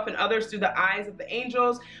yourself and others through the eyes of the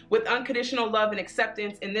angels with unconditional love and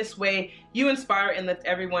acceptance. In this way, you inspire and lift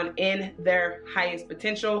everyone in their highest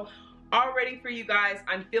potential. Already for you guys,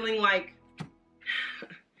 I'm feeling like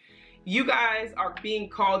you guys are being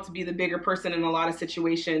called to be the bigger person in a lot of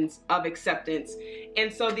situations of acceptance.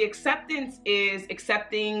 And so the acceptance is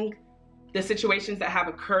accepting the situations that have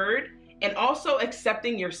occurred, and also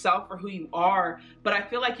accepting yourself for who you are. But I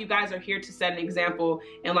feel like you guys are here to set an example.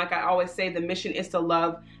 And like I always say, the mission is to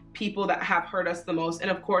love people that have hurt us the most.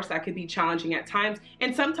 And of course, that could be challenging at times.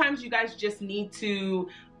 And sometimes you guys just need to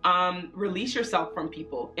release yourself from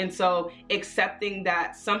people. And so accepting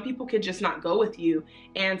that some people could just not go with you,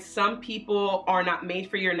 and some people are not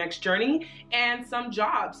made for your next journey, and some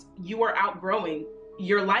jobs you are outgrowing,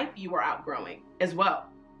 your life you are outgrowing as well,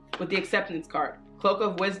 with the acceptance card. Cloak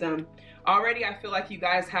of wisdom. Already I feel like you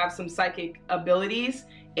guys have some psychic abilities,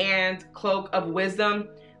 and cloak of wisdom.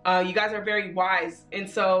 You guys are very wise. And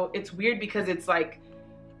so it's weird because it's like,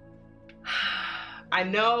 I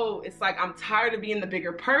know it's like, I'm tired of being the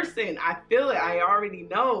bigger person. I feel it, I already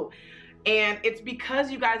know. And it's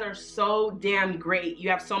because you guys are so damn great. You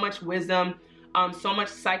have so much wisdom, so much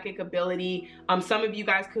psychic ability. Some of you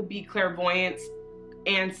guys could be clairvoyants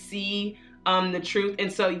and see the truth.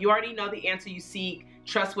 And so you already know the answer you seek.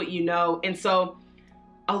 Trust what you know. And so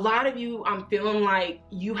a lot of you, I'm feeling like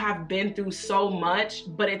you have been through so much,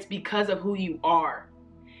 but it's because of who you are.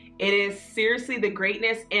 It is seriously the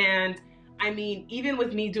greatness. And I mean, even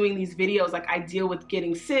with me doing these videos, like I deal with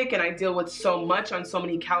getting sick and I deal with so much on so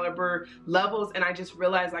many caliber levels. And I just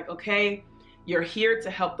realized like, okay, you're here to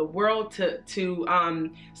help the world, to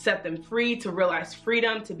set them free, to realize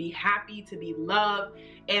freedom, to be happy, to be loved.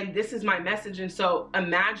 And this is my message. And so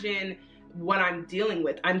imagine what I'm dealing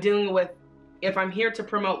with. I'm dealing with, if I'm here to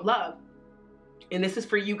promote love, and this is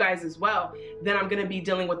for you guys as well, then I'm going to be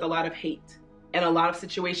dealing with a lot of hate and a lot of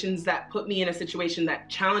situations that put me in a situation that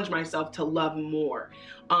challenge myself to love more,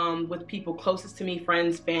 with people closest to me,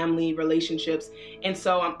 friends, family, relationships. And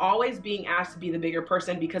so I'm always being asked to be the bigger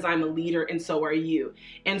person because I'm a leader, and so are you.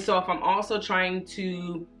 And so if I'm also trying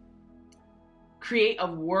to create a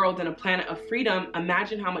world and a planet of freedom,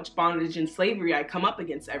 imagine how much bondage and slavery I come up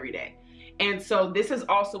against every day. And so this is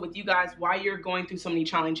also with you guys, why you're going through so many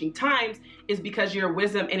challenging times is because you're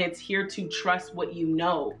wisdom, and it's here to trust what you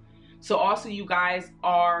know. So also you guys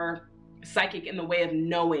are psychic in the way of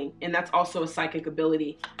knowing, and that's also a psychic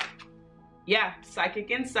ability. Yeah, psychic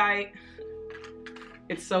insight.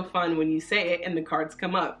 It's so fun when you say it and the cards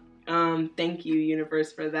come up. Thank you,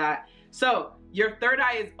 universe, for that. So your third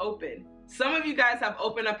eye is open. Some of you guys have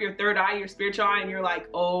opened up your third eye, your spiritual eye, and you're like,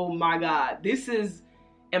 oh my God, this is,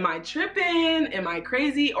 am I tripping? Am I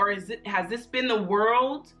crazy? Or has this been the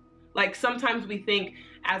world? Like sometimes we think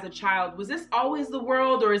as a child, was this always the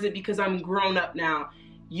world, or is it because I'm grown up now?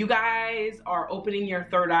 You guys are opening your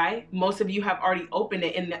third eye. Most of you have already opened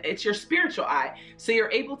it, and it's your spiritual eye. So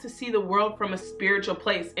you're able to see the world from a spiritual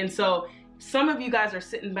place. And so some of you guys are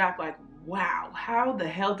sitting back like, wow, how the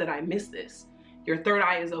hell did I miss this? Your third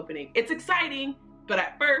eye is opening. It's exciting, but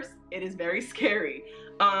at first it is very scary.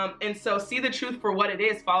 And so see the truth for what it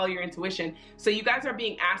is, follow your intuition. So you guys are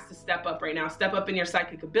being asked to step up right now. Step up in your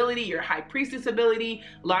psychic ability, your high priestess ability.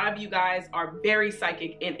 A lot of you guys are very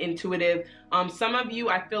psychic and intuitive. Some of you,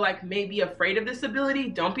 I feel like, may be afraid of this ability.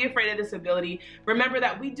 Don't be afraid of this ability. Remember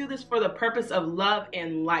that we do this for the purpose of love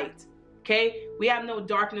and light. Okay? We have no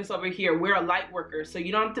darkness over here. We're a light worker. So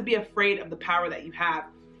you don't have to be afraid of the power that you have.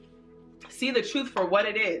 See the truth for what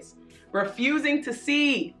it is. Refusing to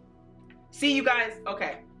see. See, you guys,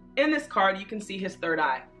 okay, in this card, you can see his third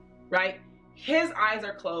eye, right? His eyes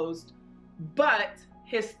are closed, but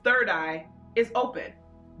his third eye is open.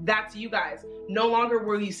 That's you guys. No longer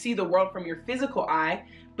will you see the world from your physical eye,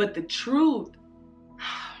 but the truth,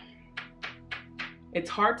 it's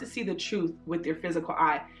hard to see the truth with your physical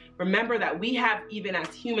eye. Remember that we have, even as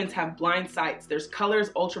humans, have blind sights. There's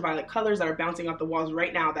colors, ultraviolet colors that are bouncing off the walls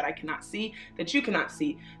right now that I cannot see, that you cannot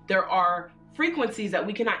see. There are frequencies that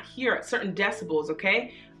we cannot hear at certain decibels,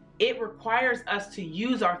 okay? It requires us to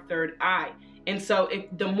use our third eye. And so if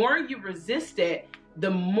the more you resist it,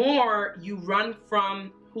 the more you run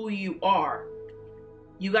from who you are.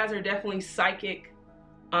 You guys are definitely psychic,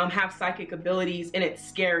 have psychic abilities, and it's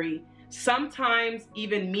scary. Sometimes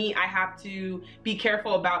even me, I have to be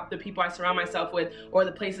careful about the people I surround myself with or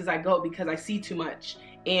the places I go because I see too much.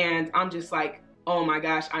 And I'm just like, oh my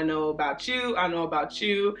gosh, I know about you, I know about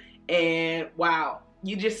you. And wow,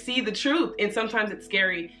 you just see the truth. And sometimes it's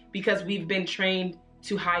scary because we've been trained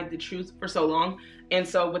to hide the truth for so long. And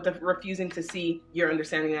so with the refusing to see, you're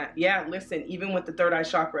understanding that. Yeah, listen, even with the third eye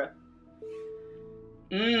chakra,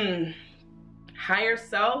 Higher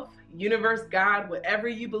self, universe, God, whatever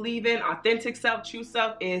you believe in, authentic self, true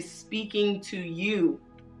self is speaking to you.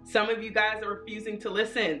 Some of you guys are refusing to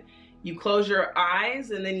listen. You close your eyes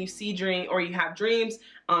and then you see or you have dreams.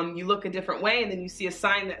 You look a different way and then you see a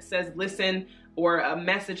sign that says listen, or a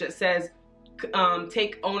message that says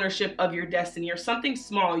take ownership of your destiny, or something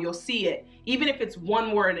small. You'll see it, even if it's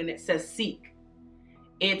one word and it says seek.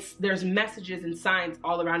 There's messages and signs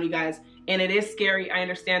all around you guys, and it is scary. I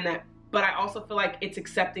understand that, but I also feel like it's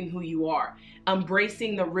accepting who you are,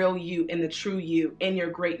 embracing the real you and the true you and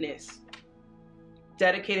your greatness.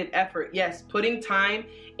 Dedicated effort, yes, putting time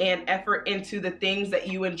and effort into the things that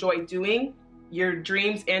you enjoy doing, your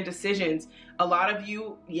dreams and decisions. A lot of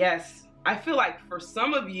you, yes, I feel like for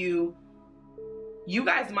some of you, you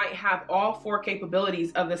guys might have all 4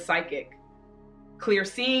 capabilities of the psychic: clear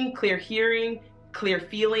seeing, clear hearing, clear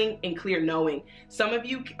feeling, and clear knowing. Some of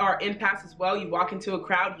you are empaths as well. You walk into a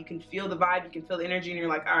crowd, you can feel the vibe, you can feel the energy, and you're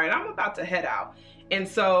like, all right, I'm about to head out. And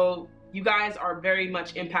so you guys are very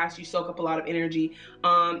much empaths. You soak up a lot of energy.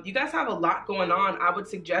 You guys have a lot going on. I would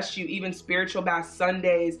suggest you even spiritual bath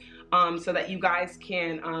Sundays, so that you guys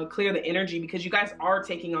can clear the energy, because you guys are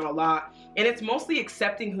taking on a lot. And it's mostly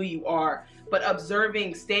accepting who you are, but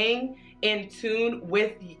observing, staying in tune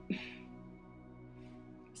with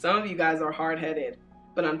Some of you guys are hard-headed,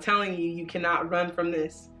 but I'm telling you, you cannot run from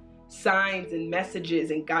this. Signs and messages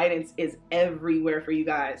and guidance is everywhere for you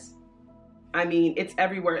guys. I mean, it's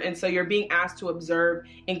everywhere. And so you're being asked to observe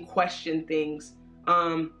and question things.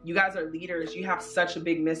 You guys are leaders. You have such a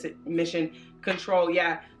big mission. Control,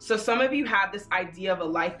 yeah. So some of you have this idea of a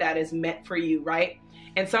life that is meant for you, right?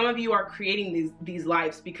 And some of you are creating these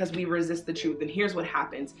lives because we resist the truth. And here's what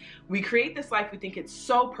happens. We create this life, we think it's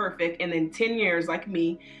so perfect, and then 10 years, like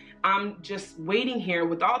me, I'm just waiting here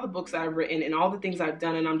with all the books I've written and all the things I've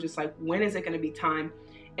done, and I'm just like, when is it going to be time?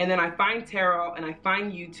 And then I find tarot and I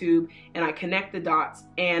find YouTube and I connect the dots,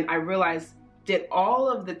 and I realize, did all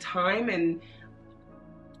of the time and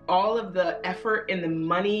all of the effort and the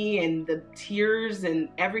money and the tears and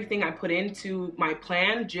everything I put into my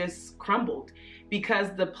plan just crumbled?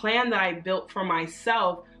 Because the plan that I built for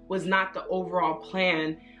myself was not the overall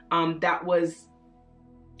plan that was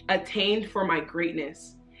attained for my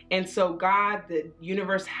greatness. And so God, the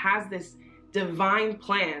universe, has this divine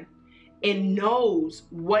plan and knows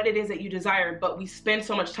what it is that you desire, but we spend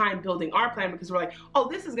so much time building our plan because we're like, oh,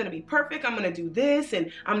 this is gonna be perfect, I'm gonna do this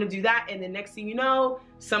and I'm gonna do that, and the next thing you know,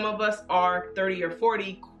 some of us are 30 or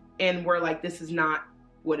 40 and we're like, this is not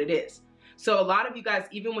what it is. So a lot of you guys,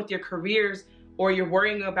 even with your careers, or you're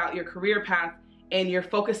worrying about your career path and you're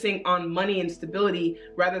focusing on money and stability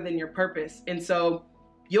rather than your purpose. And so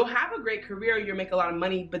you'll have a great career, you'll make a lot of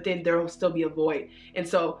money, but then there will still be a void. And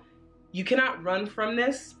so you cannot run from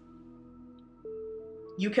this.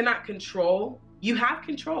 You cannot control. You have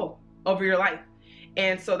control over your life.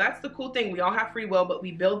 And so that's the cool thing. We all have free will, but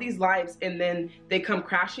we build these lives and then they come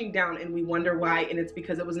crashing down and we wonder why. And it's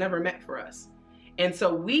because it was never meant for us. And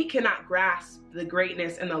so we cannot grasp the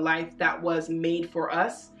greatness and the life that was made for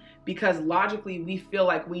us because logically we feel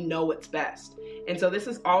like we know what's best. And so this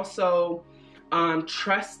is also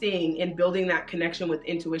trusting and building that connection with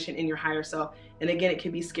intuition in your higher self. And again, it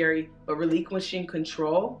can be scary, but relinquishing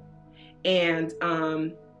control and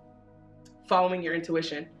following your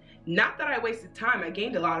intuition. Not that I wasted time. I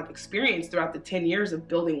gained a lot of experience throughout the 10 years of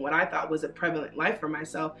building what I thought was a prevalent life for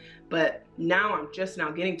myself. But now I'm just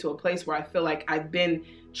now getting to a place where I feel like I've been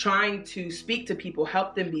trying to speak to people,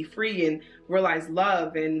 help them be free and realize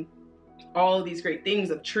love and all of these great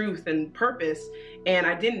things of truth and purpose. And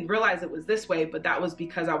I didn't realize it was this way, but that was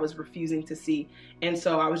because I was refusing to see. And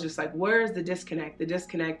so I was just like, where's the disconnect? The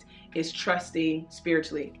disconnect is trusting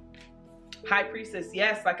spiritually. High Priestess,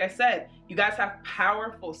 yes, like I said, you guys have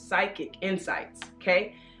powerful psychic insights,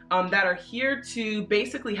 okay, that are here to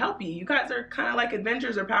basically help you. You guys are kind of like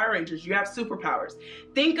Avengers or Power Rangers. You have superpowers.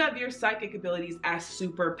 Think of your psychic abilities as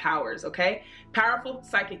superpowers, okay? Powerful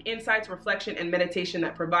psychic insights, reflection, and meditation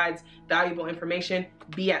that provides valuable information.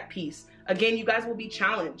 Be at peace. Again, you guys will be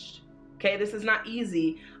challenged, okay? This is not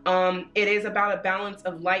easy. It is about a balance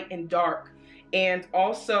of light and dark. And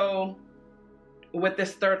also, with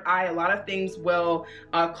this third eye, a lot of things will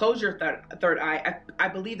close your third eye. I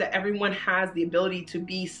believe that everyone has the ability to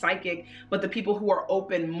be psychic, but the people who are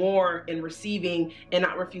open more in receiving and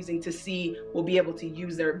not refusing to see will be able to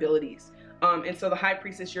use their abilities. And so the High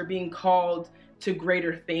Priestess, you're being called to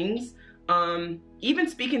greater things. Even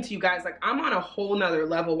speaking to you guys, like I'm on a whole nother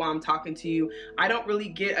level while I'm talking to you. I don't really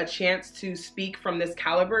get a chance to speak from this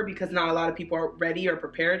caliber because not a lot of people are ready or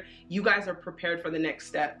prepared. You guys are prepared for the next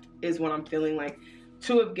step is what I'm feeling like.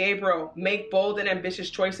 Two of Gabriel, make bold and ambitious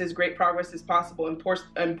choices. Great progress is possible.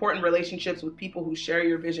 Important relationships with people who share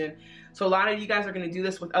your vision. So a lot of you guys are going to do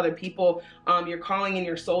this with other people. You're calling in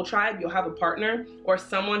your soul tribe. You'll have a partner or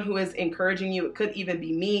someone who is encouraging you. It could even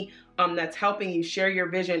be me that's helping you share your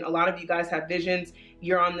vision. A lot of you guys have visions.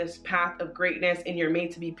 You're on this path of greatness and you're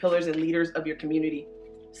made to be pillars and leaders of your community.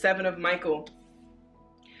 Seven of Michael.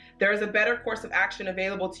 There is a better course of action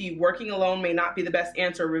available to you. Working alone may not be the best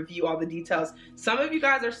answer. Review all the details. Some of you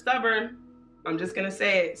guys are stubborn. I'm just going to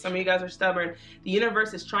say it. Some of you guys are stubborn. The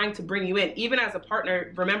universe is trying to bring you in. Even as a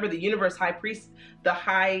partner, remember the universe, high priest, the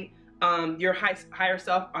your higher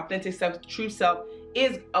self, authentic self, true self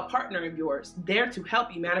is a partner of yours, there to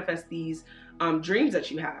help you manifest these dreams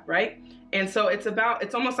that you have, right? And so it's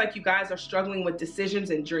almost like you guys are struggling with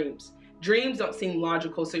decisions and dreams. Dreams don't seem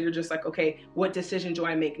logical, so you're just like, okay, what decision do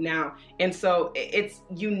I make now? And so it's,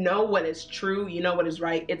 you know what is true, you know what is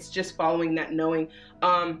right. It's just following that knowing.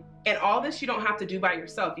 And all this you don't have to do by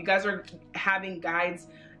yourself. You guys are having guides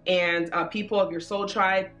and people of your soul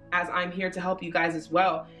tribe, as I'm here to help you guys as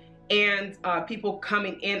well. And people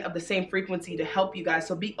coming in of the same frequency to help you guys.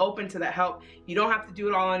 So be open to that help. You don't have to do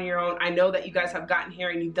it all on your own. I know that you guys have gotten here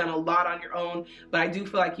and you've done a lot on your own, but I do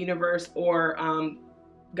feel like universe or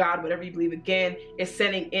God, whatever you believe, again, is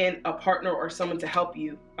sending in a partner or someone to help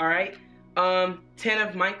you, all right? 10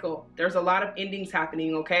 of Michael, there's a lot of endings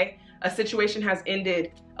happening, okay? A situation has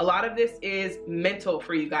ended. A lot of this is mental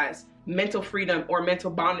for you guys, mental freedom or mental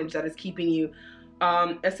bondage that is keeping you.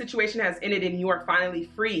 A situation has ended and you are finally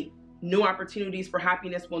free. New opportunities for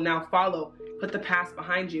happiness will now follow. Put the past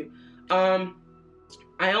behind you.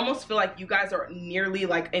 I almost feel like you guys are nearly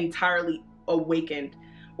like entirely awakened,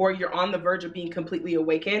 or you're on the verge of being completely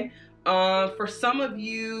awakened. For some of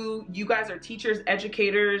you, you guys are teachers,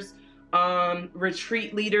 educators,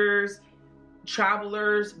 retreat leaders,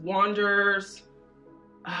 travelers, wanderers,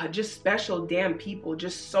 just special damn people,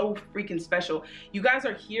 just so freaking special. You guys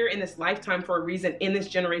are here in this lifetime for a reason, in this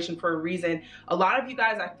generation for a reason. A lot of you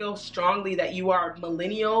guys, I feel strongly that you are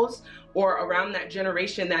millennials or around that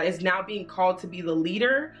generation that is now being called to be the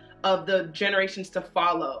leader of the generations to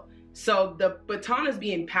follow. So the baton is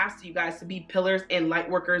being passed to you guys to be pillars and light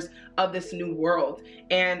workers of this new world.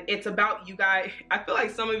 And it's about you guys. I feel like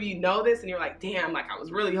some of you know this and you're like, damn, like I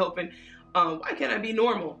was really hoping, why can't I be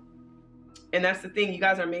normal? And that's the thing, you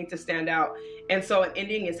guys are made to stand out. And so an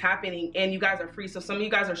ending is happening and you guys are free. So some of you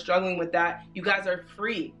guys are struggling with that. You guys are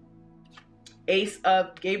free. Ace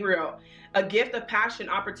of Gabriel, a gift of passion,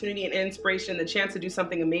 opportunity, and inspiration, the chance to do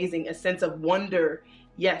something amazing, a sense of wonder.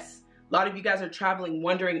 Yes. A lot of you guys are traveling,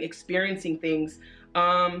 wondering, experiencing things.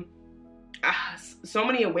 So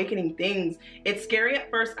many awakening things. It's scary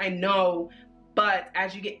at first, I know, but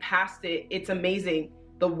as you get past it, it's amazing.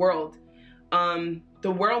 The world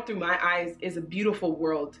through my eyes is a beautiful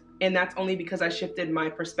world. And that's only because I shifted my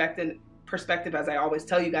perspective, as I always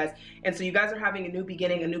tell you guys. And so you guys are having a new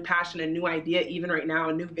beginning, a new passion, a new idea, even right now,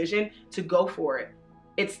 a new vision to go for it.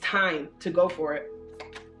 It's time to go for it.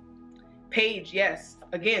 Page, yes.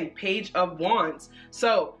 Again, Page of Wands.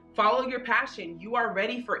 So follow your passion. You are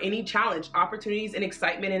ready for any challenge, opportunities, and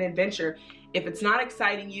excitement and adventure. If it's not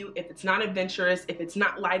exciting you, if it's not adventurous, if it's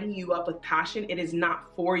not lighting you up with passion, it is not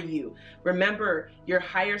for you. Remember, your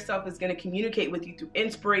higher self is going to communicate with you through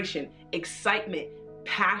inspiration, excitement,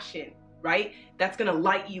 passion, right? That's going to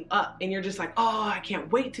light you up. And you're just like, oh, I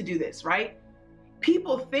can't wait to do this, right?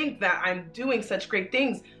 People think that I'm doing such great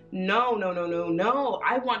things. No, no, no, no, no.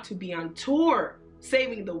 I want to be on tour,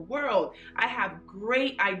 saving the world. I have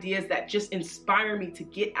great ideas that just inspire me to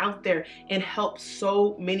get out there and help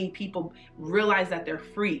so many people realize that they're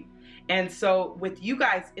free. And so with you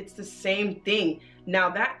guys, it's the same thing. Now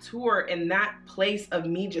that tour and that place of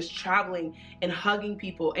me just traveling and hugging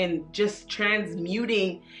people and just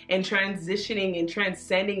transmuting and transitioning and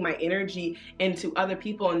transcending my energy into other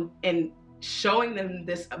people and showing them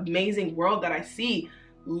this amazing world that I see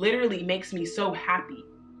literally makes me so happy.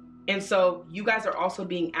 And so you guys are also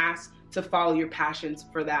being asked to follow your passions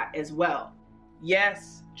for that as well.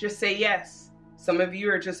 Yes, just say yes. Some of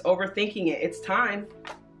you are just overthinking it. It's time.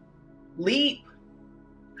 Leap.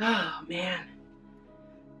 Oh man.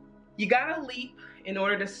 You gotta leap in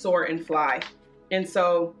order to soar and fly. And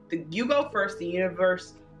so you go first, the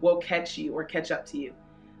universe will catch you or catch up to you.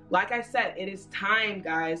 Like I said, it is time,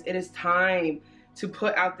 guys. It is time to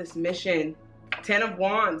put out this mission. 10 of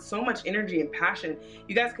Wands, so much energy and passion.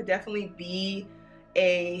 You guys could definitely be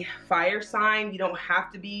a fire sign. You don't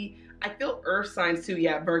have to be. I feel earth signs too.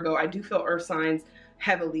 Yeah, Virgo. I do feel earth signs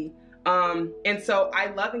heavily. And so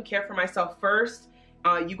I love and care for myself first.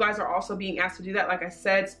 You guys are also being asked to do that. Like I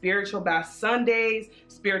said, spiritual bath Sundays,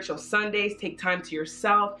 spiritual Sundays, take time to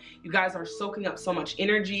yourself. You guys are soaking up so much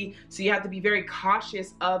energy. So you have to be very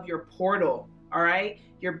cautious of your portal, all right?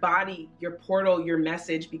 Your body, your portal, your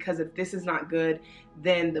message, because if this is not good,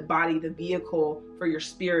 then the body, the vehicle for your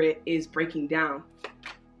spirit is breaking down.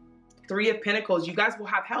 Three of Pentacles, you guys will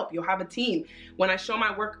have help. You'll have a team. When I show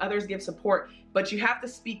my work, others give support, but you have to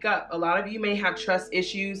speak up. A lot of you may have trust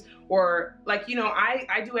issues, or like, you know,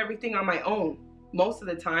 I do everything on my own most of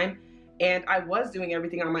the time, and I was doing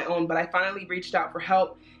everything on my own, but I finally reached out for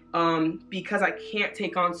help because I can't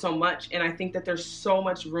take on so much. And I think that there's so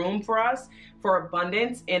much room for us for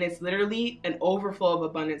abundance, and it's literally an overflow of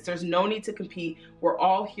abundance. There's no need to compete. We're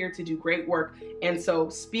all here to do great work. And so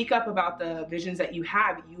speak up about the visions that you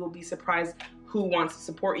have. You will be surprised who wants to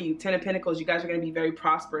support you. 10 of Pentacles, you guys are going to be very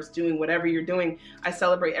prosperous doing whatever you're doing. I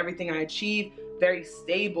celebrate everything I achieve. Very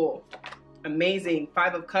stable, amazing.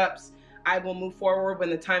 5 of Cups, I will move forward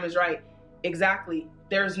when the time is right. Exactly.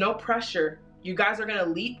 There's no pressure. You guys are going to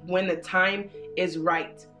leap when the time is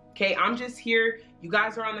right. Okay, I'm just here. You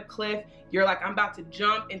guys are on the cliff. You're like, I'm about to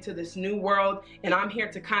jump into this new world, and I'm here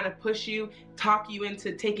to kind of push you, talk you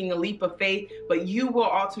into taking a leap of faith, but you will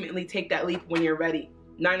ultimately take that leap when you're ready.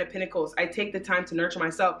 9 of Pentacles, I take the time to nurture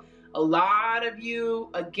myself. A lot of you,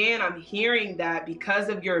 again, I'm hearing that because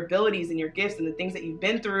of your abilities and your gifts and the things that you've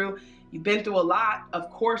been through a lot, of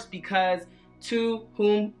course, because to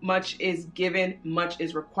whom much is given, much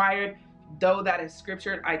is required. Though that is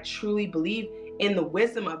scripture, I truly believe in the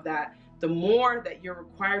wisdom of that. The more that you're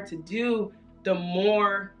required to do, the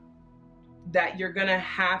more that you're gonna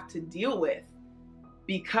have to deal with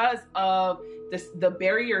because of the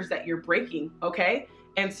barriers that you're breaking, okay?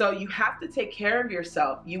 And so you have to take care of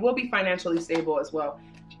yourself. You will be financially stable as well.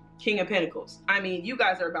 King of Pentacles. I mean, you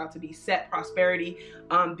guys are about to be set prosperity.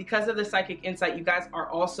 Because of the psychic insight, you guys are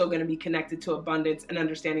also gonna be connected to abundance and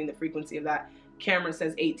understanding the frequency of that. Camera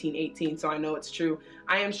says 1818, so I know it's true.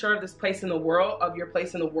 I am sure of this place in the world, of your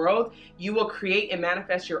place in the world. You will create and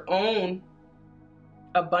manifest your own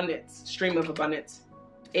abundance, stream of abundance.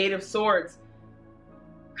 8 of Swords.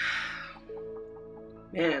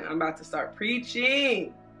 Man, I'm about to start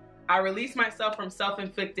preaching. I release myself from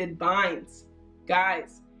self-inflicted binds.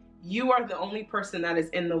 Guys, you are the only person that is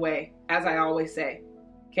in the way, as I always say,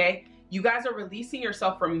 okay? You guys are releasing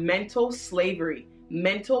yourself from mental slavery,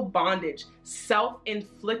 mental bondage,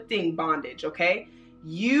 self-inflicting bondage, okay?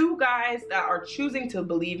 You guys that are choosing to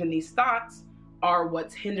believe in these thoughts are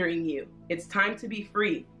what's hindering you. It's time to be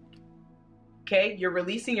free, okay? You're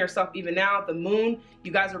releasing yourself even now. The moon,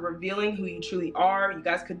 you guys are revealing who you truly are. You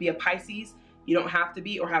guys could be a Pisces. You don't have to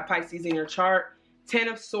be or have Pisces in your chart. 10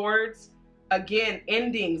 of Swords, again,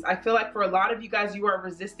 endings. I feel like for a lot of you guys, you are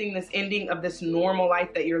resisting this ending of this normal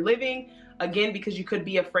life that you're living, again, because you could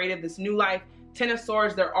be afraid of this new life. 10 of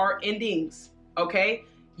Swords, there are endings, okay?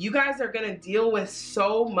 You guys are gonna deal with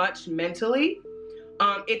so much mentally.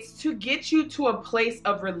 It's to get you to a place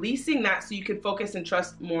of releasing that so you can focus and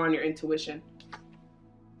trust more on your intuition.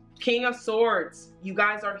 King of Swords, you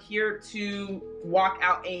guys are here to walk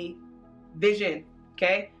out a vision,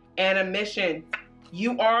 okay? And a mission.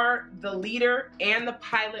 You are the leader and the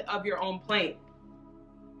pilot of your own plane,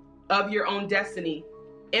 of your own destiny.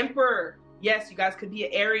 Emperor, yes, you guys could be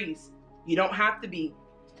an Aries. You don't have to be.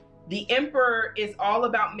 The Emperor is all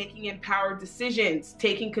about making empowered decisions,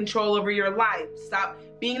 taking control over your life. Stop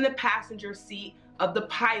being in the passenger seat of the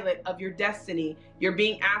pilot of your destiny. You're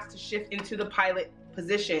being asked to shift into the pilot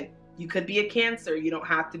position. You could be a Cancer. You don't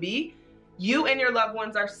have to be. You and your loved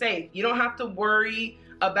ones are safe. You don't have to worry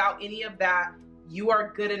about any of that. You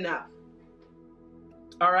are good enough.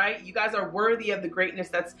 All right? You guys are worthy of the greatness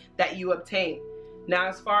that you obtain. Now,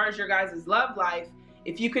 as far as your guys' love life,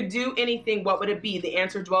 if you could do anything, what would it be? The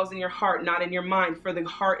answer dwells in your heart, not in your mind, for the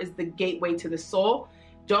heart is the gateway to the soul.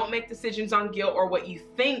 Don't make decisions on guilt or what you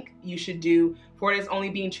think you should do, for it is only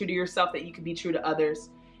being true to yourself that you can be true to others.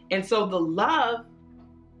 And so the love,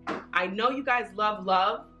 I know you guys love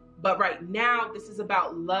love, but right now this is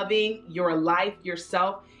about loving your life,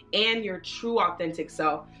 yourself, and your true authentic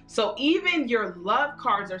self. So even your love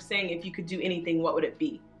cards are saying if you could do anything, what would it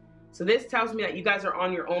be? So this tells me that you guys are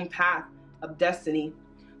on your own path of destiny.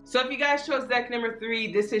 So if you guys chose deck number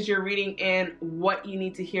 3, this is your reading and what you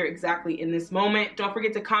need to hear exactly in this moment. Don't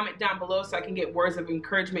forget to comment down below so I can get words of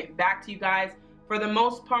encouragement back to you guys. For the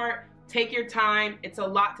most part, take your time. It's a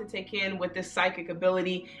lot to take in with this psychic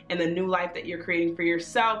ability and the new life that you're creating for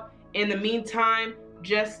yourself. In the meantime,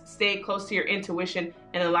 just stay close to your intuition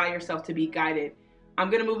and allow yourself to be guided. I'm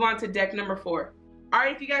gonna move on to deck number 4. All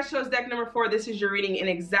right, if you guys chose deck number 4, this is your reading and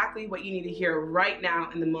exactly what you need to hear right now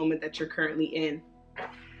in the moment that you're currently in.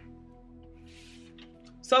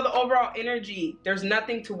 So the overall energy, there's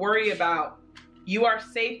nothing to worry about. You are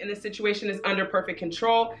safe and the situation is under perfect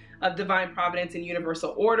control of divine providence and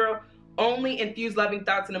universal order. Only infuse loving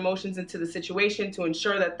thoughts and emotions into the situation to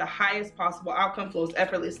ensure that the highest possible outcome flows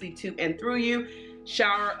effortlessly to and through you.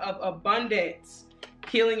 Shower of abundance,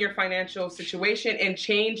 healing your financial situation, and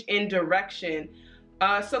change in direction.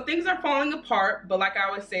 So things are falling apart, but like I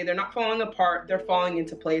always say, they're not falling apart, they're falling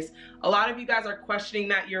into place. A lot of you guys are questioning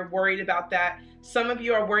that, you're worried about that. Some of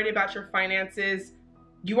you are worried about your finances.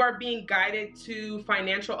 You are being guided to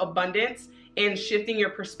financial abundance and shifting your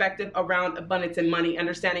perspective around abundance and money,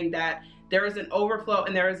 understanding that there is an overflow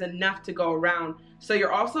and there is enough to go around. So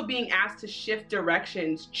you're also being asked to shift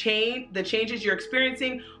directions. The changes you're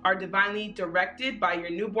experiencing are divinely directed by your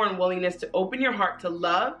newborn willingness to open your heart to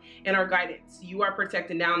love and our guidance. You are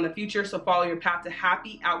protected now in the future, so follow your path to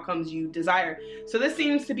happy outcomes you desire. So this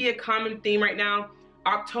seems to be a common theme right now.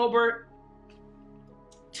 October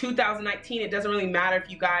 2019, it doesn't really matter if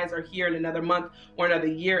you guys are here in another month or another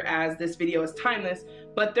year, as this video is timeless,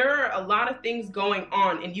 but there are a lot of things going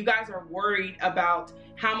on and you guys are worried about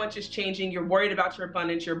how much is changing. You're worried about your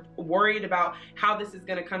abundance. You're worried about how this is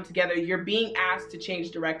going to come together. You're being asked to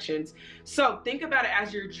change directions. So think about it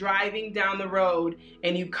as you're driving down the road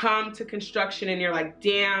and you come to construction and you're like,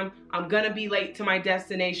 damn, I'm going to be late to my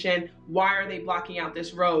destination. Why are they blocking out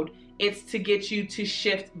this road? It's to get you to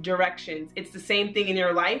shift directions. It's the same thing in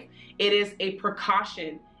your life. It is a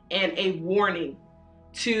precaution and a warning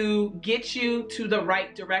to get you to the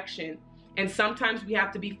right direction. And sometimes we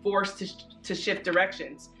have to be forced to shift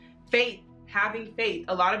directions. Faith, having faith.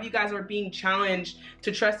 A lot of you guys are being challenged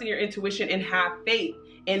to trust in your intuition and have faith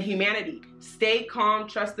in humanity. Stay calm,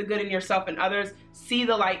 trust the good in yourself and others, see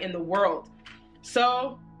the light in the world.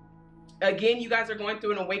 So again, you guys are going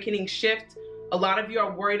through an awakening shift. A lot of you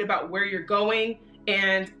are worried about where you're going,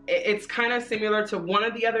 and it's kind of similar to one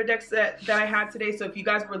of the other decks that I had today. So if you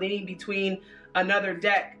guys were leaning between another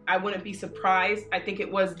deck, I wouldn't be surprised. I think it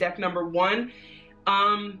was deck number 1.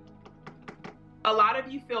 A lot of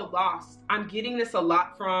you feel lost. I'm getting this a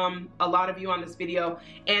lot from a lot of you on this video.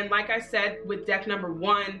 And like I said with deck number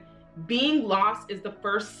 1, being lost is the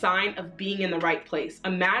first sign of being in the right place.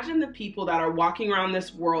 Imagine the people that are walking around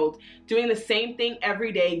this world doing the same thing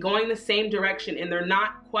every day, going the same direction, and they're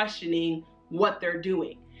not questioning what they're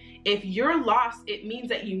doing. If you're lost, it means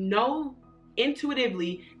that you know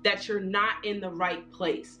intuitively that you're not in the right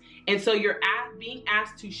place. And so you're being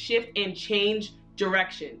asked to shift and change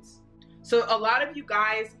directions. So a lot of you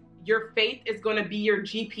guys, your faith is going to be your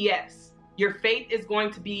GPS. Your faith is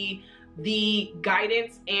going to be the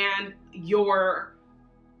guidance and your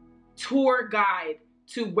tour guide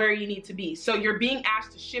to where you need to be. So you're being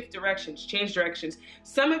asked to shift directions, change directions.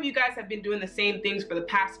 Some of you guys have been doing the same things for the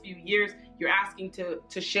past few years. You're asking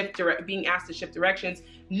being asked to shift directions.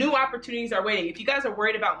 New opportunities are waiting. If you guys are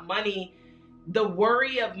worried about money, the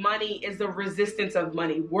worry of money is the resistance of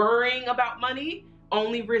money. Worrying about money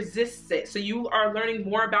only resists it. So you are learning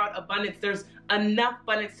more about abundance. There's enough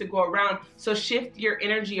abundance to go around. So shift your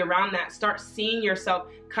energy around that. Start seeing yourself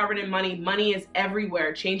covered in money. Money is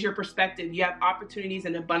everywhere. Change your perspective. You have opportunities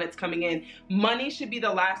and abundance coming in. Money should be the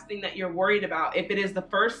last thing that you're worried about. If it is the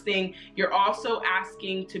first thing, you're also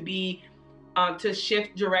asking to be to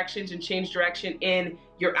shift directions and change direction in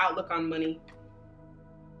your outlook on money.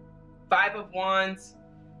 5 of Wands.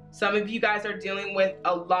 Some of you guys are dealing with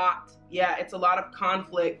a lot. Yeah, it's a lot of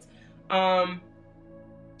conflict. And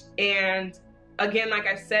again, like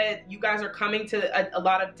I said, you guys are coming to a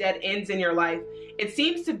lot of dead ends in your life. It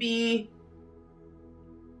seems to be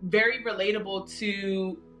very relatable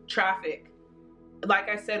to traffic. Like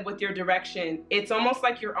I said, with your direction, it's almost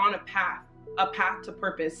like you're on a path to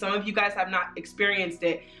purpose. Some of you guys have not experienced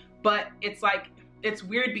it, but it's like, it's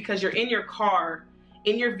weird because you're in your car,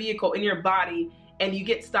 in your vehicle, in your body, and you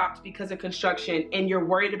get stopped because of construction and you're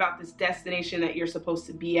worried about this destination that you're supposed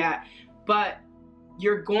to be at, but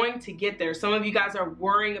you're going to get there. Some of you guys are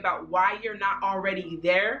worrying about why you're not already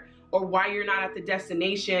there or why you're not at the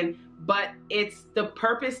destination, but it's the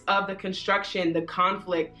purpose of the construction, the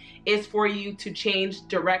conflict, is for you to change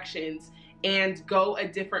directions and go a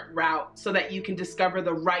different route so that you can discover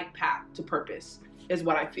the right path to purpose, is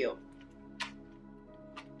what I feel.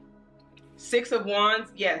 6 of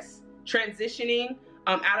Wands, yes, transitioning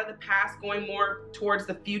out of the past, going more towards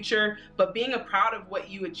the future, but being proud of what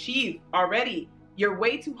you achieved already. You're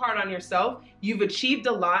way too hard on yourself. You've achieved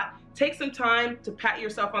a lot. Take some time to pat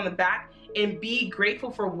yourself on the back and be grateful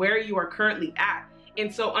for where you are currently at.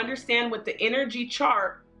 And so understand with the energy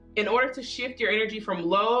chart, in order to shift your energy from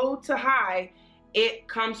low to high, it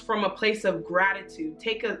comes from a place of gratitude.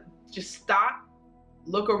 Just stop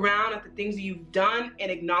Look around at the things that you've done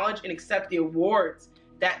and acknowledge and accept the awards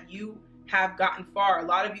that you have gotten far. A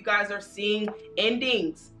lot of you guys are seeing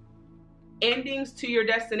endings to your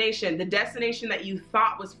destination. The destination that you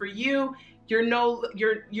thought was for you, you're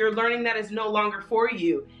learning that is no longer for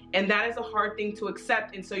you. And that is a hard thing to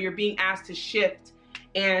accept. And so you're being asked to shift,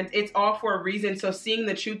 and it's all for a reason. So seeing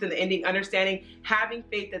the truth in the ending, understanding, having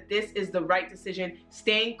faith that this is the right decision,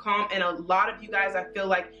 staying calm. And a lot of you guys, I feel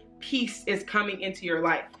like peace is coming into your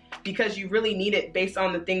life because you really need it based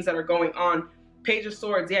on the things that are going on. Page of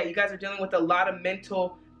Swords. Yeah, you guys are dealing with a lot of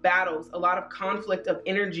mental battles, a lot of conflict of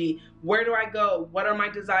energy. Where do I go? What are my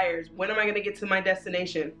desires? When am I going to get to my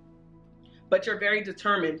destination? But you're very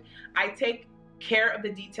determined. I take care of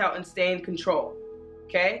the detail and stay in control.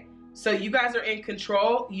 Okay? So you guys are in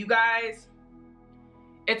control. You guys,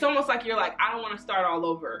 it's almost like you're like, I don't want to start all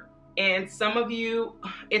over. And some of you,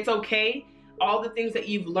 it's okay. All the things that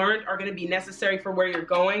you've learned are going to be necessary for where you're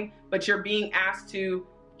going, but you're being asked to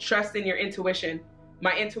trust in your intuition.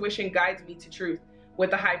 My intuition guides me to truth. With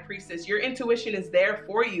the High Priestess, your intuition is there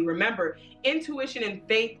for you. Remember, intuition and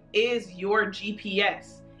faith is your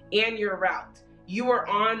GPS and your route. You are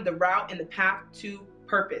on the route and the path to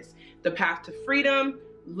purpose, the path to freedom,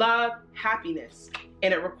 love, happiness,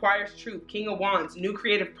 and it requires truth. King of Wands, new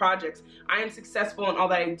creative projects. I am successful in all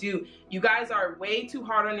that I do. You guys are way too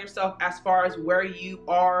hard on yourself as far as where you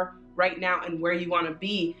are right now and where you want to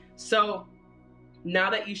be. So now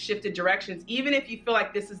that you shifted directions, even if you feel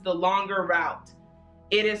like this is the longer route,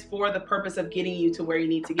 it is for the purpose of getting you to where you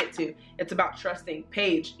need to get to. It's about trusting.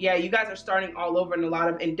 Page, yeah, you guys are starting all over in a lot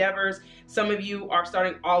of endeavors. Some of you are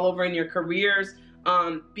starting all over in your careers,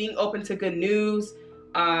 being open to good news.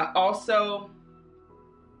 Also,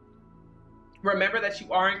 remember that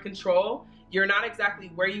you are in control. You're not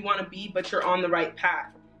exactly where you want to be, but you're on the right path.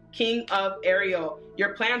 King of Ariel,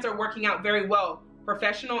 your plans are working out very well.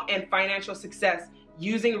 Professional and financial success,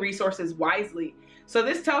 using resources wisely. So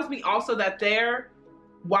this tells me also that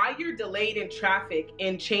while you're delayed in traffic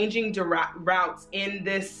and changing routes in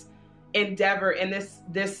this endeavor, in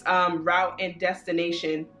this route and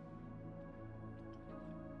destination,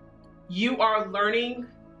 you are learning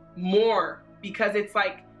more, because it's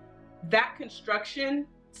like that construction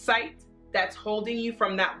site that's holding you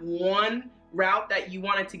from that one route that you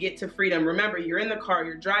wanted to get to freedom. Remember, you're in the car,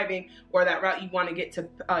 you're driving, or that route you want to get to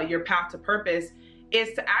your path to purpose,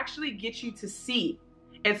 is to actually get you to see.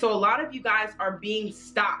 And so a lot of you guys are being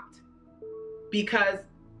stopped because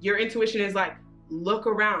your intuition is like, look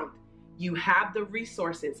around. You have the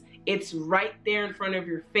resources. It's right there in front of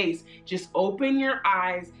your face. Just open your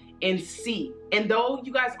eyes and see. And though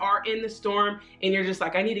you guys are in the storm and you're just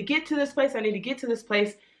like, I need to get to this place, I need to get to this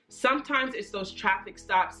place, sometimes it's those traffic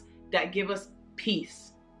stops that give us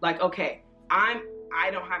peace. Like, okay, I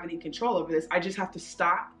don't have any control over this. I just have to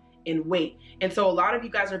stop and wait. And so a lot of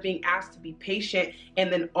you guys are being asked to be patient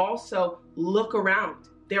and then also look around.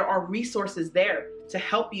 There are resources there to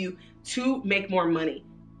help you to make more money,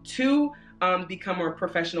 to become more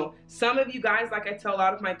professional. Some of you guys, like I tell a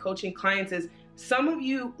lot of my coaching clients, is some of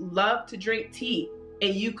you love to drink tea,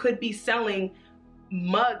 and you could be selling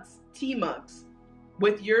mugs, tea mugs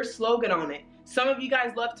with your slogan on it. Some of you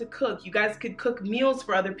guys love to cook. You guys could cook meals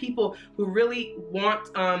for other people who really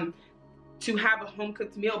want to have a home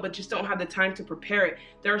cooked meal but just don't have the time to prepare it.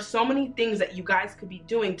 There are so many things that you guys could be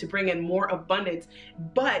doing to bring in more abundance,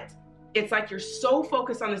 but it's like you're so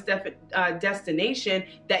focused on this destination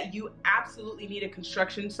that you absolutely need a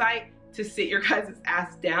construction site to sit your guys'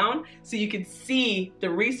 ass down so you can see the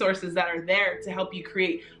resources that are there to help you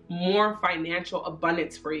create more financial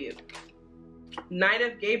abundance for you. Knight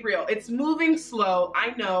of Gabriel, it's moving slow,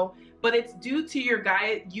 I know, but it's due to you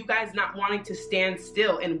guys not wanting to stand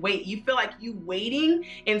still and wait. You feel like you waiting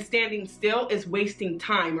and standing still is wasting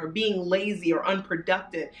time or being lazy or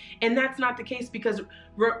unproductive. And that's not the case, because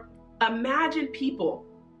imagine people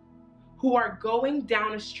who are going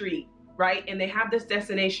down a street, right? And they have this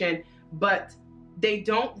destination, but they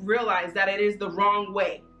don't realize that it is the wrong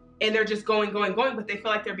way. And they're just going, but they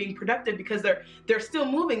feel like they're being productive because they're still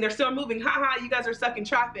moving. Haha, you guys are stuck in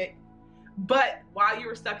traffic. But while you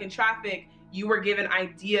were stuck in traffic, you were given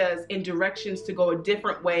ideas and directions to go a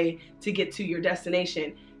different way to get to your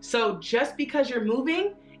destination. So just because you're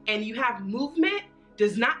moving and you have movement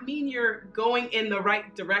does not mean you're going in the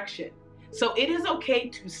right direction. So it is okay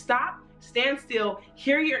to stop, stand still,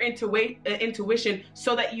 hear your intuition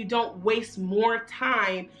so that you don't waste more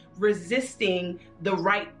time resisting the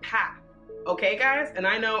right path. Okay, guys? And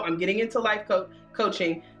I know I'm getting into life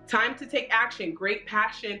coaching. Time to take action, great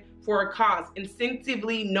passion for a cause,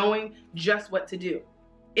 instinctively knowing just what to do.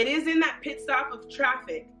 It is in that pit stop of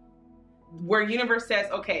traffic where universe says,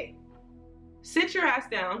 okay, sit your ass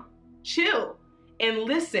down, chill, and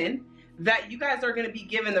listen, that you guys are going to be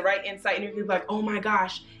given the right insight, and you're going to be like, oh my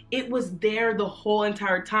gosh, it was there the whole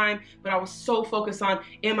entire time, but I was so focused on,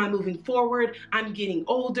 am I moving forward? I'm getting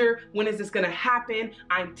older. When is this going to happen?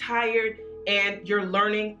 I'm tired. And you're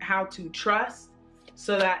learning how to trust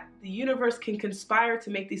so that the universe can conspire to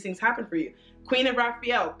make these things happen for you. Queen of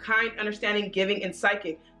Raphael, kind, understanding, giving, and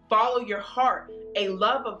psychic. Follow your heart, a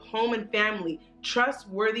love of home and family,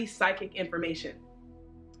 trustworthy psychic information.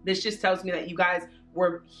 This just tells me that you guys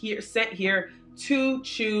were sent here to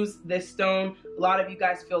choose this stone. A lot of you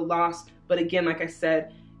guys feel lost, but again, like I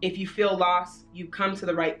said, if you feel lost, you've come to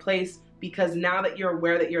the right place, because now that you're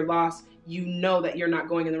aware that you're lost, you know that you're not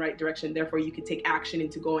going in the right direction. Therefore, you can take action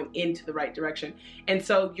into going into the right direction. And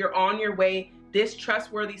so you're on your way. This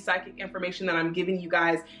trustworthy psychic information that I'm giving you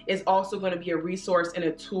guys is also going to be a resource and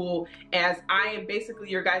a tool, as I am basically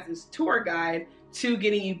your guys' tour guide to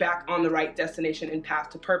getting you back on the right destination and path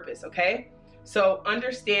to purpose, okay? So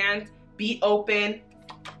understand, be open,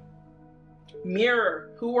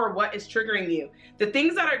 mirror who or what is triggering you. The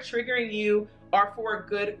things that are triggering you are for a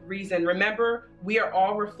good reason. Remember, we are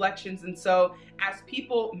all reflections, and so as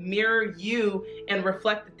people mirror you and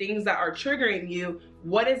reflect the things that are triggering you,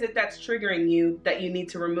 what is it that's triggering you that you need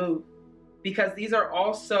to remove? Because these are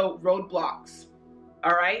also roadblocks,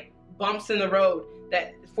 all right? Bumps in the road,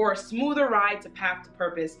 that for a smoother ride to path to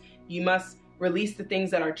purpose, you must release the things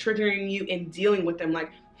that are triggering you and dealing with them. Like,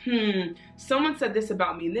 someone said this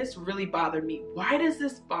about me and this really bothered me. Why does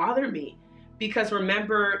this bother me? Because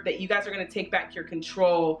remember that you guys are going to take back your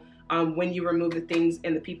control when you remove the things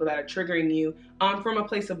and the people that are triggering you from a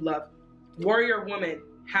place of love. Warrior woman,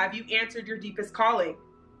 have you answered your deepest calling?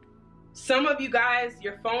 Some of you guys,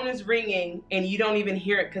 your phone is ringing and you don't even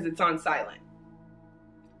hear it because it's on silent.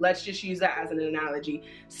 Let's just use that as an analogy.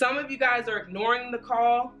 Some of you guys are ignoring the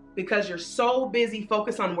call because you're so busy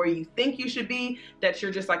focused on where you think you should be that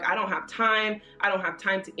you're just like, I don't have time. I don't have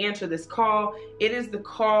time to answer this call. It is the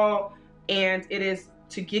call, and it is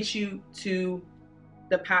to get you to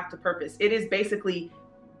the path to purpose. It is basically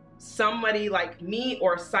somebody like me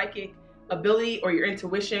or psychic ability or your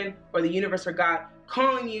intuition or the universe or God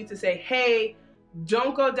calling you to say, hey,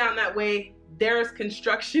 don't go down that way. There's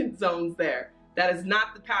construction zones there. That is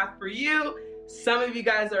not the path for you. Some of you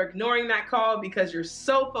guys are ignoring that call because you're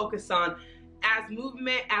so focused on, as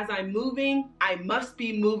I'm moving, I must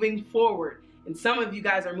be moving forward. And some of you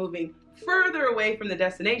guys are moving further away from the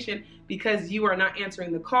destination because you are not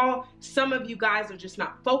answering the call. Some of you guys are just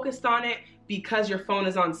not focused on it because your phone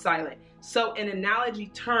is on silent. So in analogy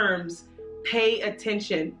terms, pay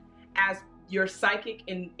attention. As your psychic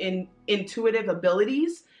and intuitive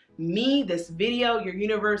abilities, me, this video, your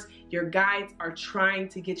universe, your guides are trying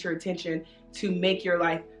to get your attention to make your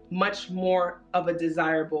life much more of a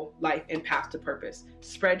desirable life and path to purpose.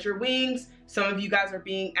 Spread your wings. Some of you guys are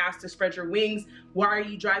being asked to spread your wings. Why are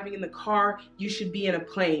you driving in the car? You should be in a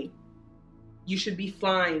plane. You should be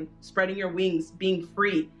flying, spreading your wings, being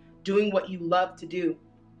free, doing what you love to do.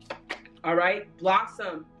 All right?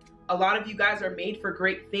 Blossom. A lot of you guys are made for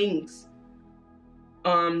great things.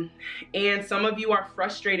 And some of you are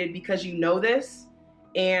frustrated because you know this,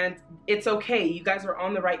 and it's okay. You guys are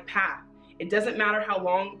on the right path. It doesn't matter how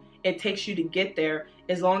long it takes you to get there,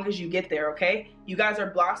 as long as you get there, okay? You guys are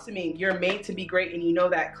blossoming. You're made to be great, and you know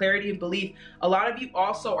that. Clarity of belief. A lot of you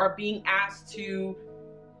also are being asked to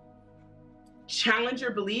challenge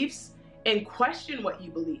your beliefs and question what you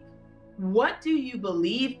believe. What do you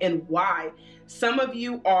believe and why? Some of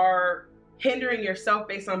you are hindering yourself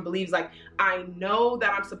based on beliefs like, I know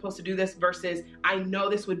that I'm supposed to do this, versus I know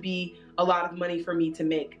this would be a lot of money for me to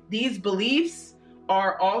make. These beliefs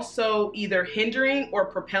are also either hindering or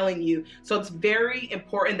propelling you. So it's very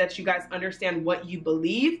important that you guys understand what you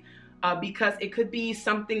believe, because it could be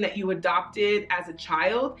something that you adopted as a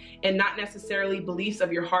child and not necessarily beliefs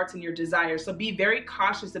of your hearts and your desires. So be very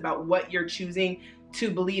cautious about what you're choosing to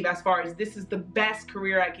believe, as far as this is the best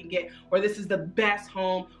career I can get, or this is the best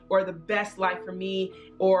home, or the best life for me,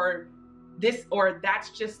 or this, or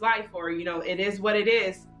that's just life, or, you know, it is what it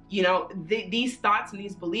is. You know, these thoughts and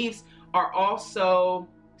these beliefs are also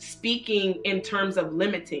speaking in terms of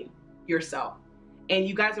limiting yourself. And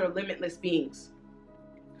you guys are limitless beings.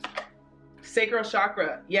 Sacral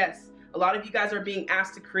chakra, yes. A lot of you guys are being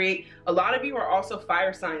asked to create. A lot of you are also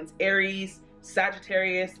fire signs, Aries,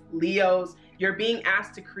 Sagittarius, Leos. You're being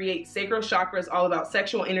asked to create. Sacral chakra is all about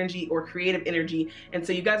sexual energy or creative energy. And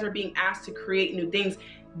so you guys are being asked to create new things.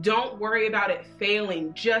 Don't worry about it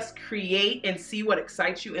failing. Just create and see what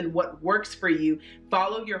excites you and what works for you.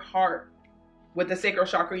 Follow your heart. With the sacral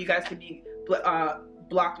chakra, you guys can be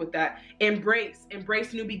blocked with that. Embrace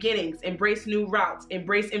new beginnings, embrace new routes,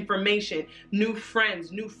 embrace information, new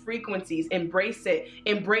friends, new frequencies. Embrace it.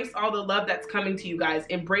 Embrace all the love that's coming to you guys.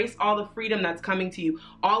 Embrace all the freedom that's coming to you.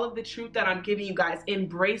 All of the truth that I'm giving you guys.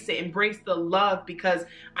 Embrace it. Embrace the love, because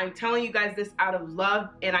I'm telling you guys this out of love,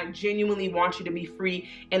 and I genuinely want you to be free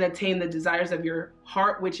and attain the desires of your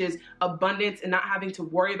heart, which is abundance and not having to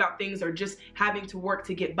worry about things or just having to work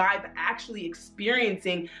to get by, but actually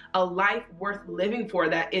experiencing a life worth living for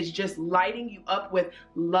that is just lighting you up with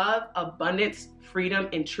love, abundance, freedom,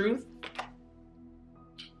 and truth.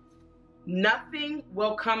 Nothing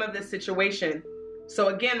will come of this situation. So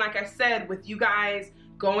again, like I said, with you guys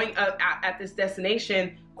going up at this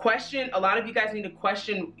destination, a lot of you guys need to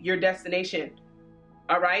question your destination,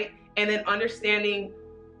 all right? And then understanding,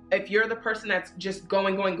 if you're the person that's just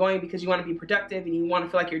going because you want to be productive and you want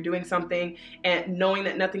to feel like you're doing something, and knowing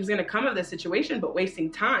that nothing's going to come of this situation but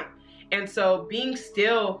wasting time. And so being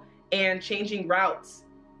still and changing routes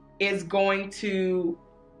is going to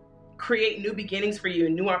create new beginnings for you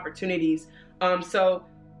and new opportunities. So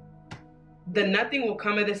the nothing will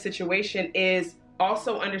come of this situation is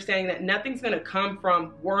also understanding that nothing's going to come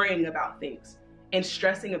from worrying about things and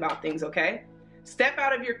stressing about things, okay? Step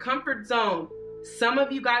out of your comfort zone. Some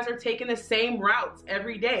of you guys are taking the same routes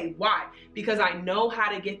every day. Why? Because I know how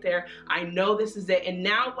to get there. I know this is it. And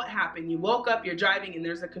now what happened? You woke up, you're driving, and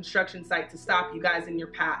there's a construction site to stop you guys in your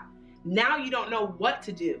path. Now you don't know what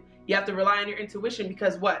to do. You have to rely on your intuition,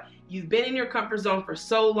 because what? You've been in your comfort zone for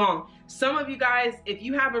so long. Some of you guys, if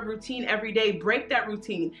you have a routine every day, break that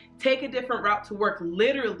routine. Take a different route to work.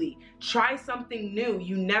 Literally, try something new.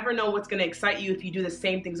 You never know what's going to excite you if you do the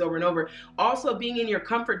same things over and over. Also, being in your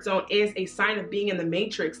comfort zone is a sign of being in the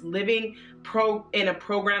matrix, living in a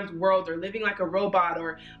programmed world, or living like a robot,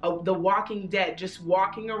 or The Walking Dead, just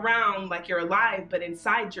walking around like you're alive, but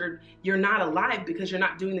inside you're not alive, because you're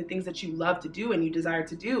not doing the things that you love to do and you desire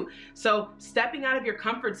to do. So stepping out of your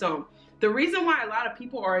comfort zone. The reason why a lot of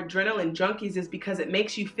people are adrenaline junkies is because it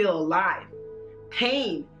makes you feel alive.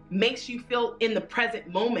 Pain makes you feel in the present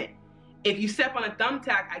moment. If you step on a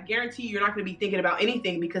thumbtack, I guarantee you're not going to be thinking about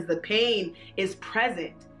anything, because the pain is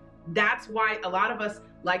present. That's why a lot of us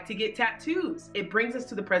like to get tattoos. It brings us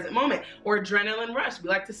to the present moment. Or adrenaline rush. We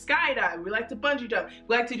like to skydive. We like to bungee jump.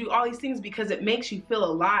 We like to do all these things because it makes you feel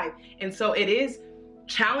alive. And so it is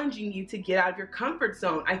challenging you to get out of your comfort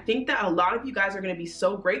zone. I think that a lot of you guys are going to be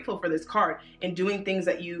so grateful for this card and doing things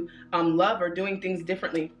that you love, or doing things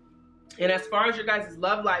differently. And as far as your guys'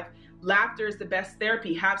 love life, laughter is the best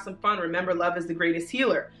therapy. Have some fun. Remember, love is the greatest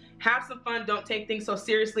healer. Have some fun. Don't take things so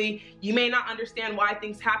seriously. You may not understand why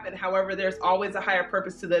things happen. However, there's always a higher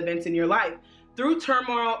purpose to the events in your life. Through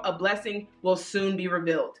turmoil, a blessing will soon be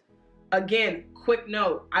revealed. Again, quick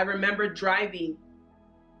note. I remember driving,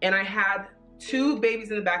 and I had 2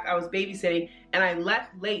 babies in the back. I was babysitting, and I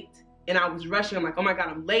left late, and I was rushing. I'm like, oh my God,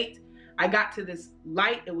 I'm late. I got to this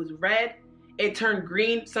light. It was red. It turned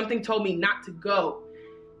green. Something told me not to go.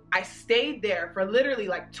 I stayed there for literally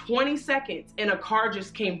like 20 seconds, and a car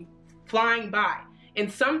just came flying by.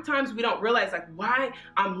 And sometimes we don't realize, like, why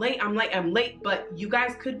I'm late, but you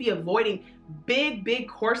guys could be avoiding big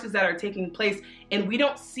courses that are taking place, and we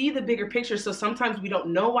don't see the bigger picture. So sometimes we don't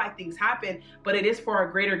know why things happen, but it is for our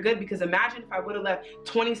greater good. Because imagine if I would have left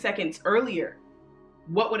 20 seconds earlier,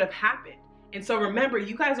 what would have happened? And so remember,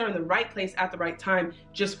 you guys are in the right place at the right time.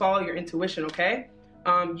 Just follow your intuition, okay?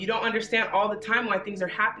 You don't understand all the time why things are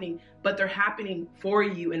happening, but they're happening for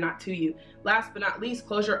you and not to you. Last but not least,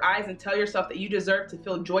 close your eyes and tell yourself that you deserve to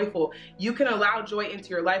feel joyful. You can allow joy into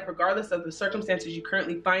your life regardless of the circumstances you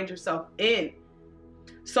currently find yourself in.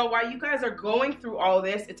 So while you guys are going through all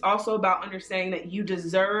this, it's also about understanding that you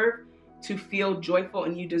deserve to feel joyful,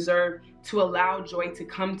 and you deserve to allow joy to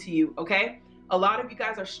come to you, okay? A lot of you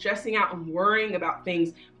guys are stressing out and worrying about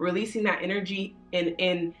things, releasing that energy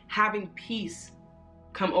and having peace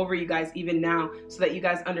come over you guys even now, so that you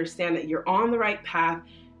guys understand that you're on the right path.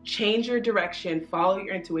 Change your direction, follow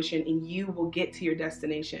your intuition, and you will get to your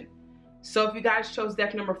destination. So if you guys chose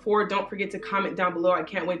deck number 4, don't forget to comment down below. I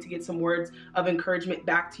can't wait to get some words of encouragement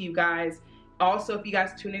back to you guys. Also, if you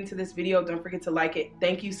guys tune into this video, don't forget to like it.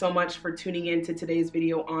 Thank you so much for tuning in to today's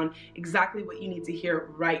video on exactly what you need to hear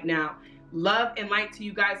right now. Love and light to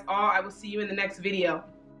you guys all. I will see you in the next video.